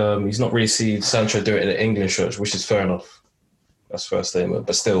that like he's not really seen Sancho do it in an English church, which is fair enough. That's first statement,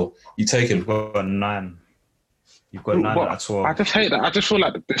 but still, you take him. You've got 9. You've got 9 out of 12. I just hate that. I just feel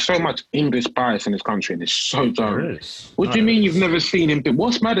like there's so much English bias in this country, and it's so dumb. There is. What do you mean you've never seen him do?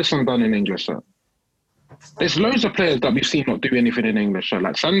 What's Maddison done in English, sir? There's loads of players that we've seen not do anything in English, sir.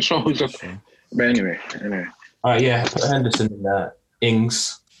 Like Sancho's But anyway. All right, yeah, put Henderson in there.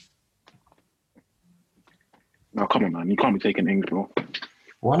 Ings. No, come on, man. You can't be taking Ings, bro.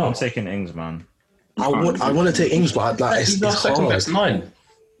 Why I'm not? taking Ings, man. I want to take Ings, but He's not it's second hard. best 9.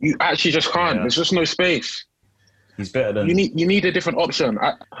 You actually just can't. Yeah. There's just no space. He's better than. You need a different option.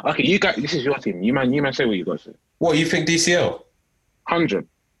 Okay, you guys. This is your team. You man, say what you got to say. What, you think DCL? 100.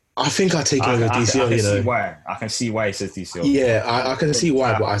 I think I take over DCL. I can you know. see why. I can see why he says DCL. Yeah, I can see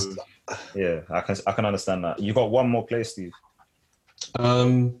why, but Yeah, I can understand that. You got one more play, Steve.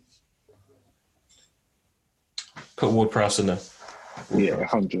 Put Ward-Prowse in there. Yeah,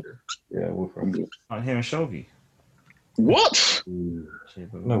 100. Yeah, Ward-Prowse. I'm hearing Shelby. What?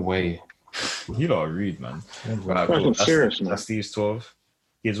 No way. You lot are rude, man. Right, That's not serious, man. That's Steve's 12.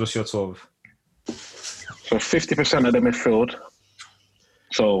 Gibbs, what's your 12? So 50% of the midfield.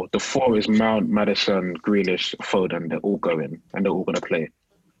 So the 4 is Mount, Madison, Grealish, Foden. They're all going and they're all gonna play.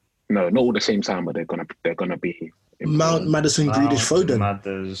 No, not all at the same time, but they're gonna be Mount, Madison, Grealish, Foden.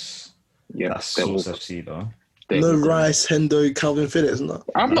 Matters. Yeah, That's they're all- Source FC though. they're No all going. Rice, Hendo, Calvin Phillips. No.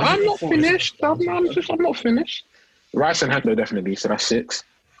 I'm not finished. I'm not finished. Rice and Hendo definitely. So that's 6.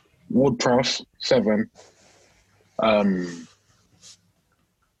 Ward-Prowse 7.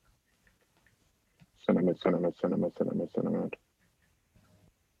 Centre.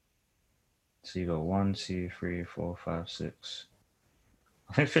 So you got 1, 2, 3, 4, 5, 6.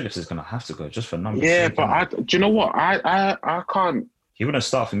 I think Phillips is gonna have to go just for numbers. Yeah, sake, but innit? do you know what? I can't. He wouldn't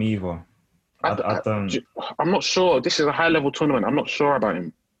start for me either. I don't. I'm not sure. This is a high level tournament. I'm not sure about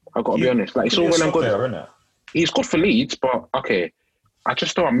him. I've got to be honest. Like, it's all well and good. Isn't it? He's good for Leeds, but okay. I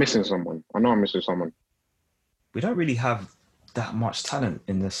just know I'm missing someone. I know I'm missing someone. We don't really have that much talent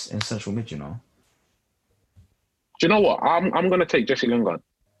in central mid, you know. Do you know what? I'm gonna take Jesse Lingard.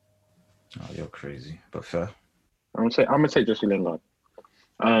 Oh, you're crazy, but fair. I'm gonna take Jesse Lingard.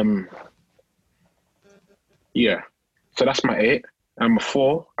 Yeah. So that's my 8. And my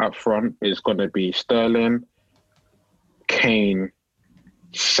 4 up front is gonna be Sterling, Kane,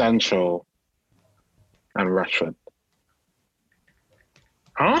 Sancho, and Rashford.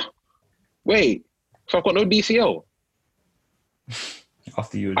 Huh? Wait. So I've got no DCL.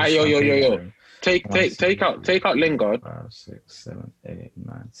 After you. Yo. Take out Lingard. 5, 6, 7, 8,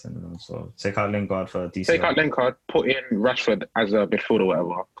 9, 10, 11, 12. Take out Lingard for DCL. Take out Lingard. Put in Rashford as a midfielder or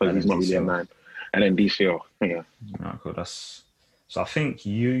whatever, because And he's then not really a DCL. 9. And then DCL. Yeah. Alright, cool. So I think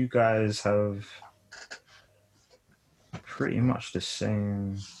you guys have pretty much the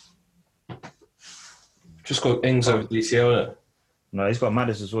same. Just got Ings over DCL, innit? No, he's got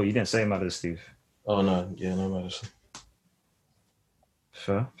Maddis as well. You didn't say Maddis, Steve. Oh, no. Yeah, no Madison.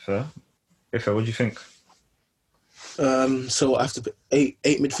 Fair. If what do you think? So I have to put eight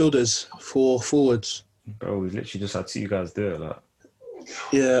midfielders, 4 forwards. Bro, we literally just had 2 guys do it. Like,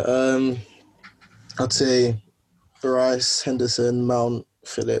 Yeah, I'd say Rice, Henderson, Mount,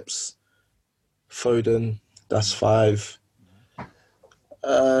 Phillips, Foden. That's 5.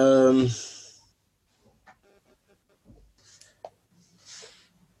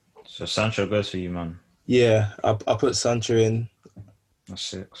 so Sancho goes for you, man. Yeah, I put Sancho in. That's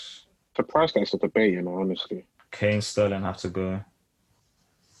 6. Surprised that's a debate, honestly. Kane, Sterling have to go.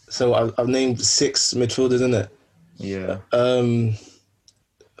 So I've named 6 midfielders, isn't it? Yeah.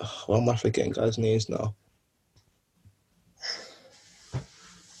 Why am I forgetting guys' names now?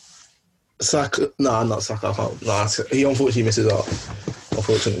 Saka? No, not Saka. I can't. Nah, he unfortunately misses out.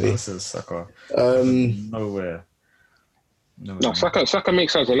 Unfortunately. This is Saka. Nowhere. No, Saka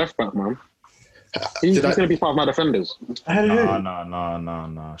makes sense as a left back, man. He's going to be part of my defenders.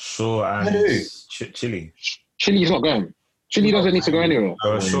 No. Shaw and Chile. Chile's not going. Chile doesn't need to go anywhere.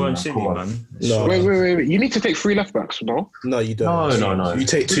 Shaw and Chile, man. No. Wait. You need to take 3 left backs, no? No, you don't. No. You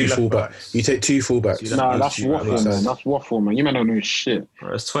take 2 left fullbacks. backs. You take 2 fullbacks. Nah, that's Chile, waffle, makes man. sense. That's waffle, man. You men don't know shit.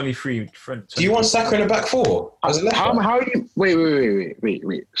 Bro, it's 23 French. Do you want Saka in the back 4 as a left How back? are you?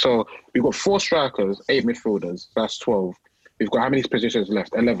 Wait. So we've got 4 strikers, 8 midfielders. That's 12. We've got how many positions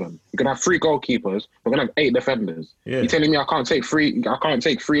left? 11. We're gonna have 3 goalkeepers. We're gonna have 8 defenders. Yeah. You're telling me I can't take 3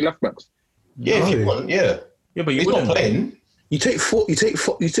 left backs? Yeah, if you No. want, yeah. Yeah, but you He's not wouldn't. playing. You take 4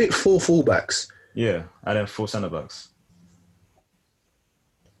 fullbacks. Yeah, and then 4 centre backs.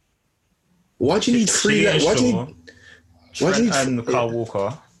 Why do you need 3? Chile and Why do you Shaw, why do you Trent need- and Kyle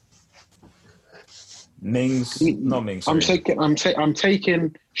Walker. Not Mings. I'm sorry.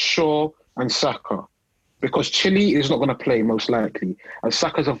 taking Shaw and Saka because Chile is not going to play most likely, and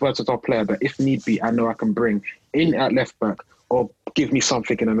Saka's a versatile player that, if need be, I know I can bring in at left back or give me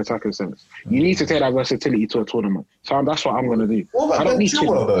something in an attacking sense. You need to take that versatility to a tournament, so that's what I'm going to do. What about I don't Ben need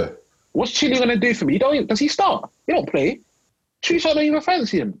Chilwell, Chile. though? What's Chile going to do for me? Does he start? He don't play. Chile's not even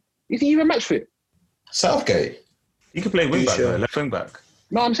fancy him. Is he even match fit? Southgate. You can play wing back, sure? though, left wing back.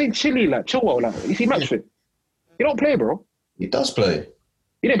 No, I'm saying Chile, like Chilwell, like is he match fit? He don't play, bro. He does play.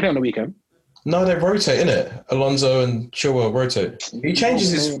 He didn't play on the weekend. No, they rotate, innit? Alonso and Chilwell rotate. He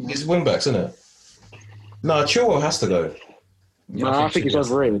changes his wing backs, innit? No, Chilwell has to go. Yeah, No, I think he's Chile-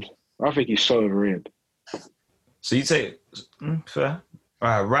 overrated. I think he's so overrated. So you take fair. All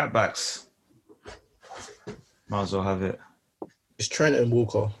right, right backs. Might as well have it. It's Trent and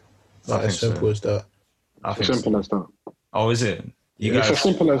Walker. I Like, as think simple so. as that. I think Simple so. as that. Oh, is it? You It's as guys,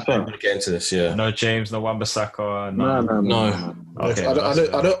 simple as I'm that. going to get into this, yeah. no James, no Wan-Bissaka, No. Okay,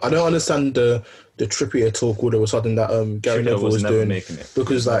 I don't understand the Trippier talk all of a sudden that Gary Trippier Neville was was never doing making it.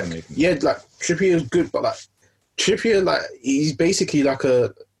 because Never like making it. yeah, like Trippier is good, but like Trippier like he's basically like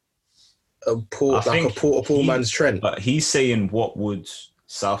a poor I think man's Trent. But he's saying what would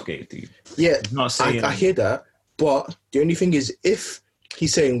Southgate do. Yeah, He's not saying. I hear that, but the only thing is, if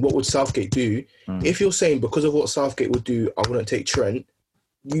he's saying what would Southgate do, if you're saying because of what Southgate would do, I wouldn't take Trent.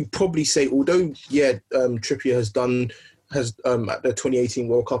 You probably say, although Trippier has at the 2018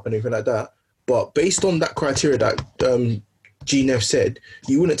 World Cup and everything like that, but based on that criteria that G-Nev said,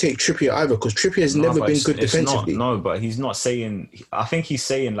 you wouldn't take Trippier either because Trippier has never been good defensively. But he's not saying. I think he's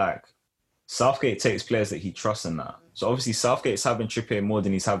saying like Southgate takes players that he trusts in that. So obviously Southgate's having Trippier more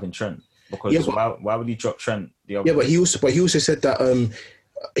than he's having Trent. Because why would he drop Trent the other way? But he also said that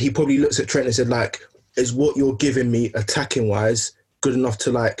he probably looks at Trent and said, like, is what you're giving me attacking wise good enough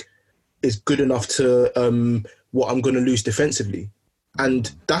to what I'm going to lose defensively?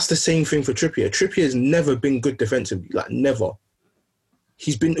 And that's the same thing for Trippier. Trippier's never been good defensively, like never.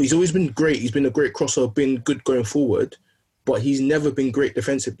 He's always been great. He's been a great crosser, been good going forward, but he's never been great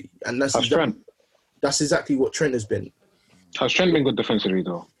defensively. And that's exactly what Trent has been. Has Trent been good defensively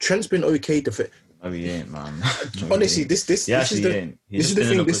though? Trent's been okay Oh, he ain't, man. Honestly, this is the thing. This is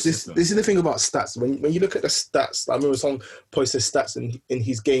the thing about stats. When you look at the stats, I remember someone posted stats in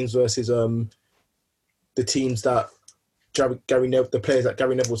his games versus the teams that Gary Neville, the players that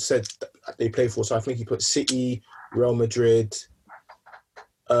Gary Neville said that they play for. So I think he put City, Real Madrid.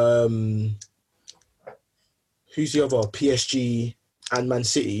 Who's the other? PSG and Man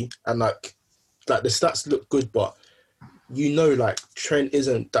City, and like the stats look good, but like Trent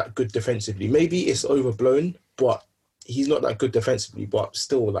isn't that good defensively. Maybe it's overblown, but he's not that good defensively. But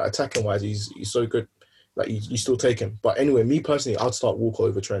still, like attacking wise, he's so good. Like you still take him. But anyway, me personally, I'd start Walker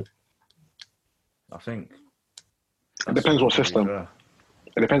over Trent. I think it depends what system.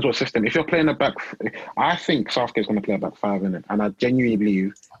 It depends what system. If you're playing a back, I think Southgate's going to play a back five in it, and I genuinely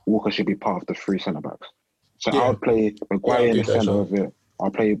believe Walker should be part of the three centre backs. So I would play Maguire in the centre of it.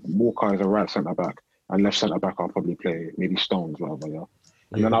 I'll play Walker as a right centre back. And left centre back, I'll probably play maybe Stones, whatever, yeah.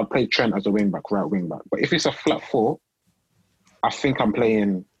 And then I'll play Trent as a wing back, right wing back. But if it's a flat four, I think I'm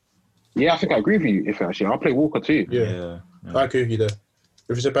playing. Yeah, I think I agree with you. I'll play Walker too. Yeah. I agree with you there.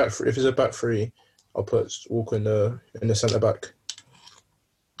 If it's a back three, I'll put Walker in the centre back.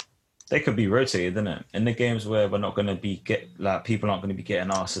 They could be rotated, isn't it? In the games where we're not going to be people aren't going to be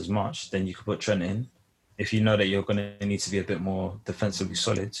getting asked as much, then you could put Trent in. If you know that you're going to need to be a bit more defensively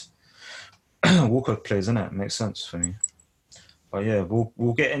solid. Walker plays, innit? Makes sense for me. But yeah,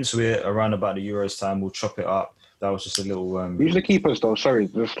 we'll get into it around about the Euros time. We'll chop it up. That was just a little... Who's the keepers though? Sorry,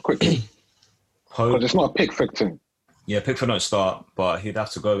 just quickly. Because it's not a Pickford thing. Yeah, Pickford don't start, but he'd have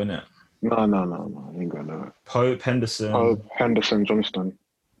to go, innit? No. I ain't going to. Pope, Henderson. Johnston.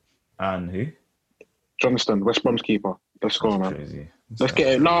 And who? Johnston, West Brom's keeper. Let's go, man. Crazy. Let's get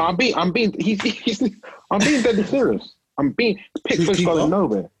it. No, I'm being deadly serious. Pickford's going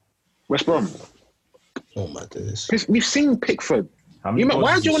nowhere. West Brom. Oh my goodness. We've seen Pickford. Why do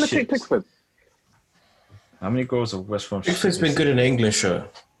you want to take Pickford? How many goals have West Brom? Pickford's been good in the England show,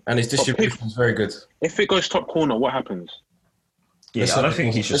 and his distribution is very good. If it goes top corner, what happens? Yeah, I don't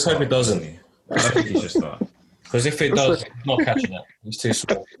think he should start. Let's hope it doesn't. I don't think he should start. Because if it does, he's not catching it. He's too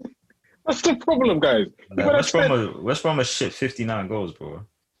small. That's the problem, guys. West Brom has shit 59 goals, bro.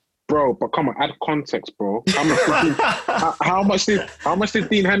 Bro, but come on, add context, bro. How much did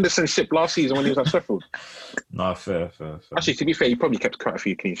Dean Henderson ship last season when he was at Sheffield? No, fair. Actually, to be fair, he probably kept quite a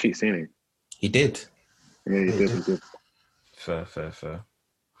few clean sheets, didn't he? He did. Yeah, he did. Fair.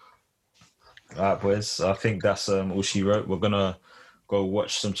 All right, boys. I think that's all she wrote. We're going to go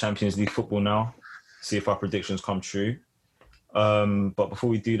watch some Champions League football now, see if our predictions come true. But before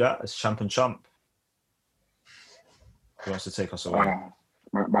we do that, it's Champ and Chump. Who wants to take us away?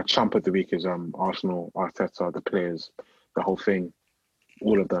 My champ of the week is Arsenal, Arteta, the players, the whole thing,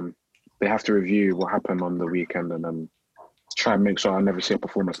 all of them. They have to review what happened on the weekend and try and make sure I never see a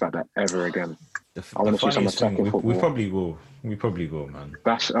performance like that ever again. I want to see some attacking football. We probably will, man.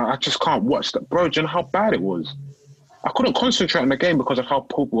 I just can't watch that. Bro, do you know how bad it was? I couldn't concentrate on the game because of how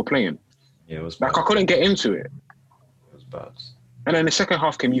poor we were playing. Yeah, it was bad. Like, I couldn't get into it. It was bad. And then the second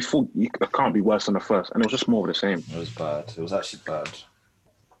half came, you thought it can't be worse than the first. And it was just more of the same. It was bad. It was actually bad.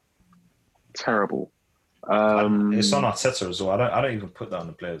 Terrible. It's on Arteta as well. I don't even put that on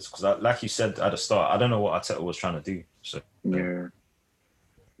the players because, like you said at the start, I don't know what Arteta was trying to do. So yeah.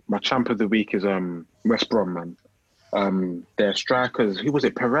 My champ of the week is West Brom, man. Their strikers, who was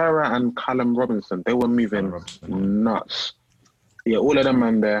it? Pereira and Callum Robinson. They were moving nuts. Yeah, all of them,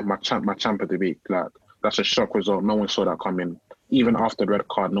 man. There, my champ of the week. Like, that's a shock result. No one saw that coming. Even after the red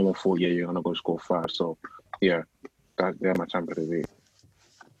card, no one thought, yeah, you're gonna go score 5. So yeah, they're my champ of the week.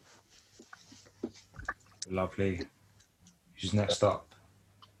 Lovely. Who's next up?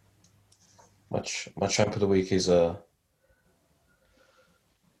 My champ of the week is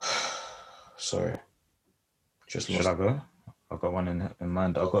Sorry. Just Should lost. I go? I've got one in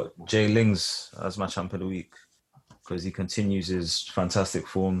mind. I've got Jay Lings as my champ of the week because he continues his fantastic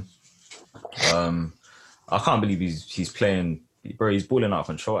form. I can't believe he's playing, bro. He's balling out of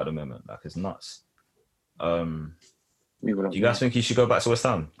control at the moment. Like, it's nuts. Do you guys think he should go back to West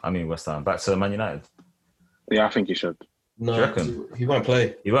Ham? Back to Man United. Yeah, I think he should. No, Do you reckon? he won't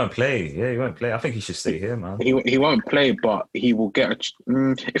play. He won't play. Yeah, he won't play. I think he should stay here, man. He won't play, but he will get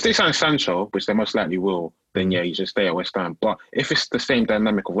if they sign Sancho, which they most likely will, then yeah, he should stay at West Ham. But if it's the same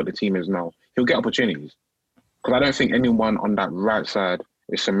dynamic of what the team is now, he'll get opportunities. Because I don't think anyone on that right side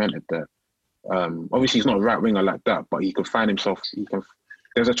is cemented there. Obviously, he's not a right winger like that, but he could find himself.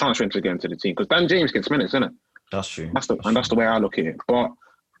 There's a chance for him to get into the team because Dan James gets minutes, isn't it? That's true. That's the way I look at it. But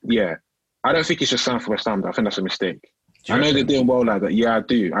yeah, I don't think he should sign for West Ham. I think that's a mistake. I know they're doing well like that. Yeah, I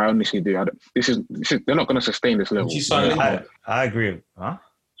do. I honestly do. This is they're not going to sustain this level. Would you sign Lingard? I agree. Huh?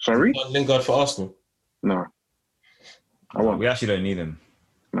 Sorry? Lingard for Arsenal? No. I won't. We actually don't need him.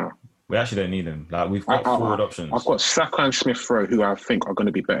 No. We actually don't need him. Like, we've got forward options. I've got Saka and Smith-Rowe, who I think are going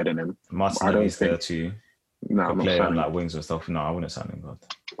to be better than him. Martinelli's there too. No, I'm not play on signing. like wings and stuff. No, I wouldn't sign Lingard.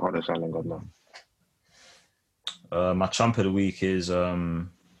 I don't sign Lingard, no. My champ of the week is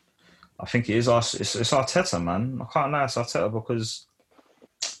I think it is it's Arteta, man. I can't lie, it's Arteta because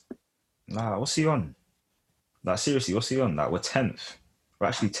what's he on? Like, seriously, what's he on? Like, we're 10th. We're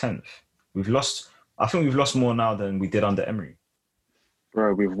actually 10th. I think we've lost more now than we did under Emery.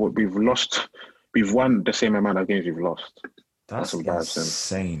 Bro, we've lost. We've won the same amount of games we've lost. That's embarrassing.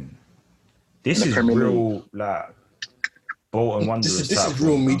 Insane. This In the is Premier real, like, Bolton Wanderers. This is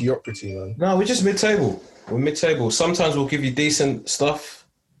real mediocrity, man. No, we're just mid-table. We're mid-table. Sometimes we'll give you decent stuff.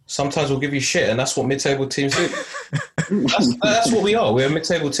 Sometimes we'll give you shit, and that's what mid-table teams do. that's what we are. We're a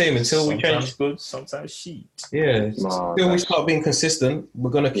mid-table team until we Sometimes change. good, sometimes shit. Yeah, until we start being consistent, we're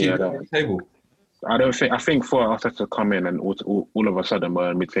gonna keep mid-table. I think for Arteta to come in and all of a sudden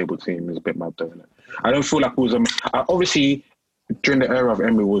we're a mid-table team is a bit mad, doing it. I don't feel like it was obviously during the era of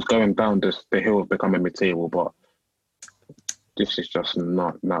Emery was going down the hill of becoming mid-table, but this is just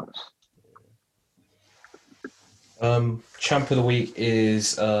not nuts. Champ of the week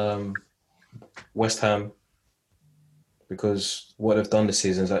is West Ham because what they've done this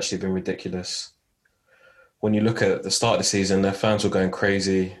season has actually been ridiculous. When you look at the start of the season, their fans were going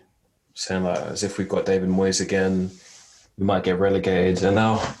crazy, saying like as if we've got David Moyes again, we might get relegated, and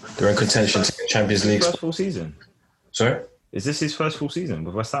now they're in contention to get Champions League. First full season. Sorry? Is this his first full season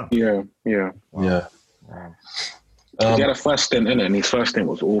with West Ham? Yeah. Wow. Yeah. Wow. He had a first stint in it, and his first stint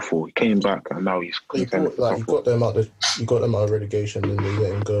was awful. He came back, and now he's You got them out of relegation, and they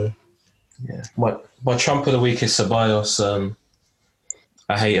let him go. Yeah. My champ of the week is Ceballos.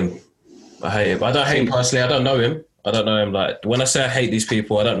 I hate him. I don't hate him personally. I don't know him. Like, when I say I hate these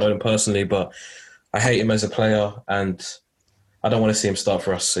people, I don't know them personally, but I hate him as a player, and I don't want to see him start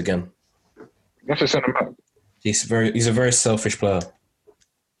for us again. You have to send him back. He's a very selfish player.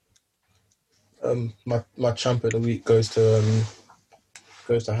 My champ of the week goes to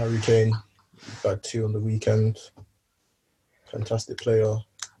Harry Kane. He got 2 on the weekend. Fantastic player.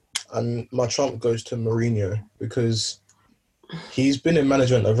 And my champ goes to Mourinho because he's been in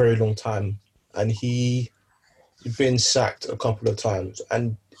management a very long time, and he's been sacked a couple of times,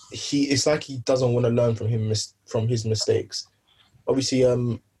 and it's like he doesn't want to learn from his mistakes. Obviously,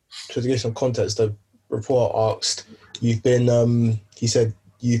 to give some context, the report asked, he said,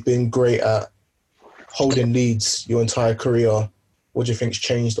 you've been great at holding leads your entire career. What do you think's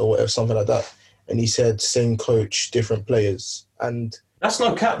changed or whatever, something like that? And he said, same coach, different players. And that's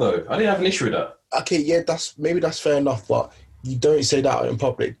not cap though. I didn't have an issue with that. Okay, yeah, that's fair enough, but you don't say that in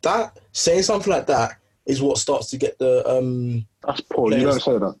public. That saying something like that is what starts to get the That's poor. players. You don't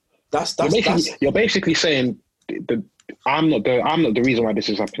say that. You're basically saying I'm not the reason why this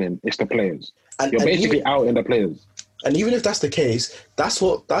is happening. It's the players. You're basically out in the players. And even if that's the case, that's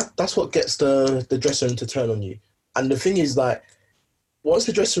what gets the dressing room to turn on you. And the thing is, like, once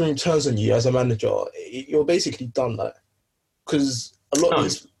the dressing room turns on you as a manager, you're basically done. Like, because a lot of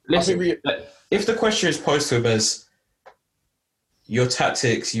these. Listen, if the question is posed to him as your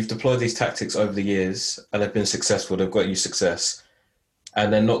tactics, you've deployed these tactics over the years and they've been successful, they've got you success,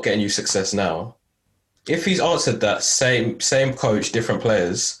 and they're not getting you success now. If he's answered that same coach, different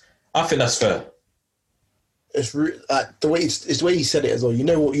players, I think that's fair. It's the way he said it as well. You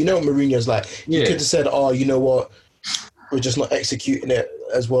know what Mourinho's like. He could have said, "Oh, you know what, we're just not executing it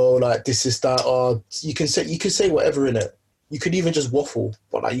as well. Like this is that." Or you could say whatever in it. You could even just waffle,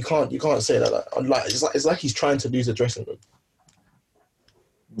 but like you can't say that. Like it's like he's trying to lose the dressing room.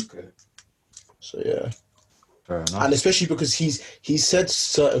 Okay. So yeah. Fair enough. And especially because he's said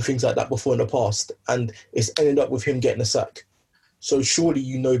certain things like that before in the past, and it's ended up with him getting a sack. So surely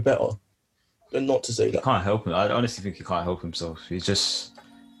you know better than not to say He that. can't help it. I honestly think he can't help himself. It's just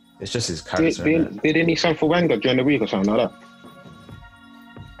his character. Didn't he sign for Wenger during the week or something like that?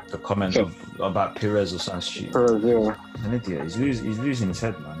 The comment about Perez or something stupid. Perez, yeah. He's an idiot. He's losing his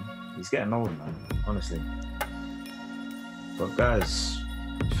head, man. He's getting old, man. Honestly. But guys,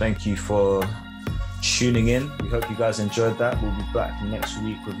 thank you for tuning in. We hope you guys enjoyed that. We'll be back next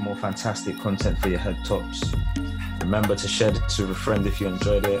week with more fantastic content for your head tops. Remember to share this with a friend if you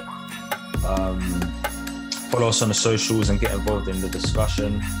enjoyed it. Follow us on the socials and get involved in the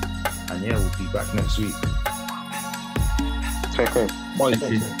discussion. And yeah, we'll be back next week. Take care. Bye.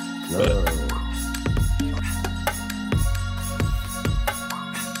 Love.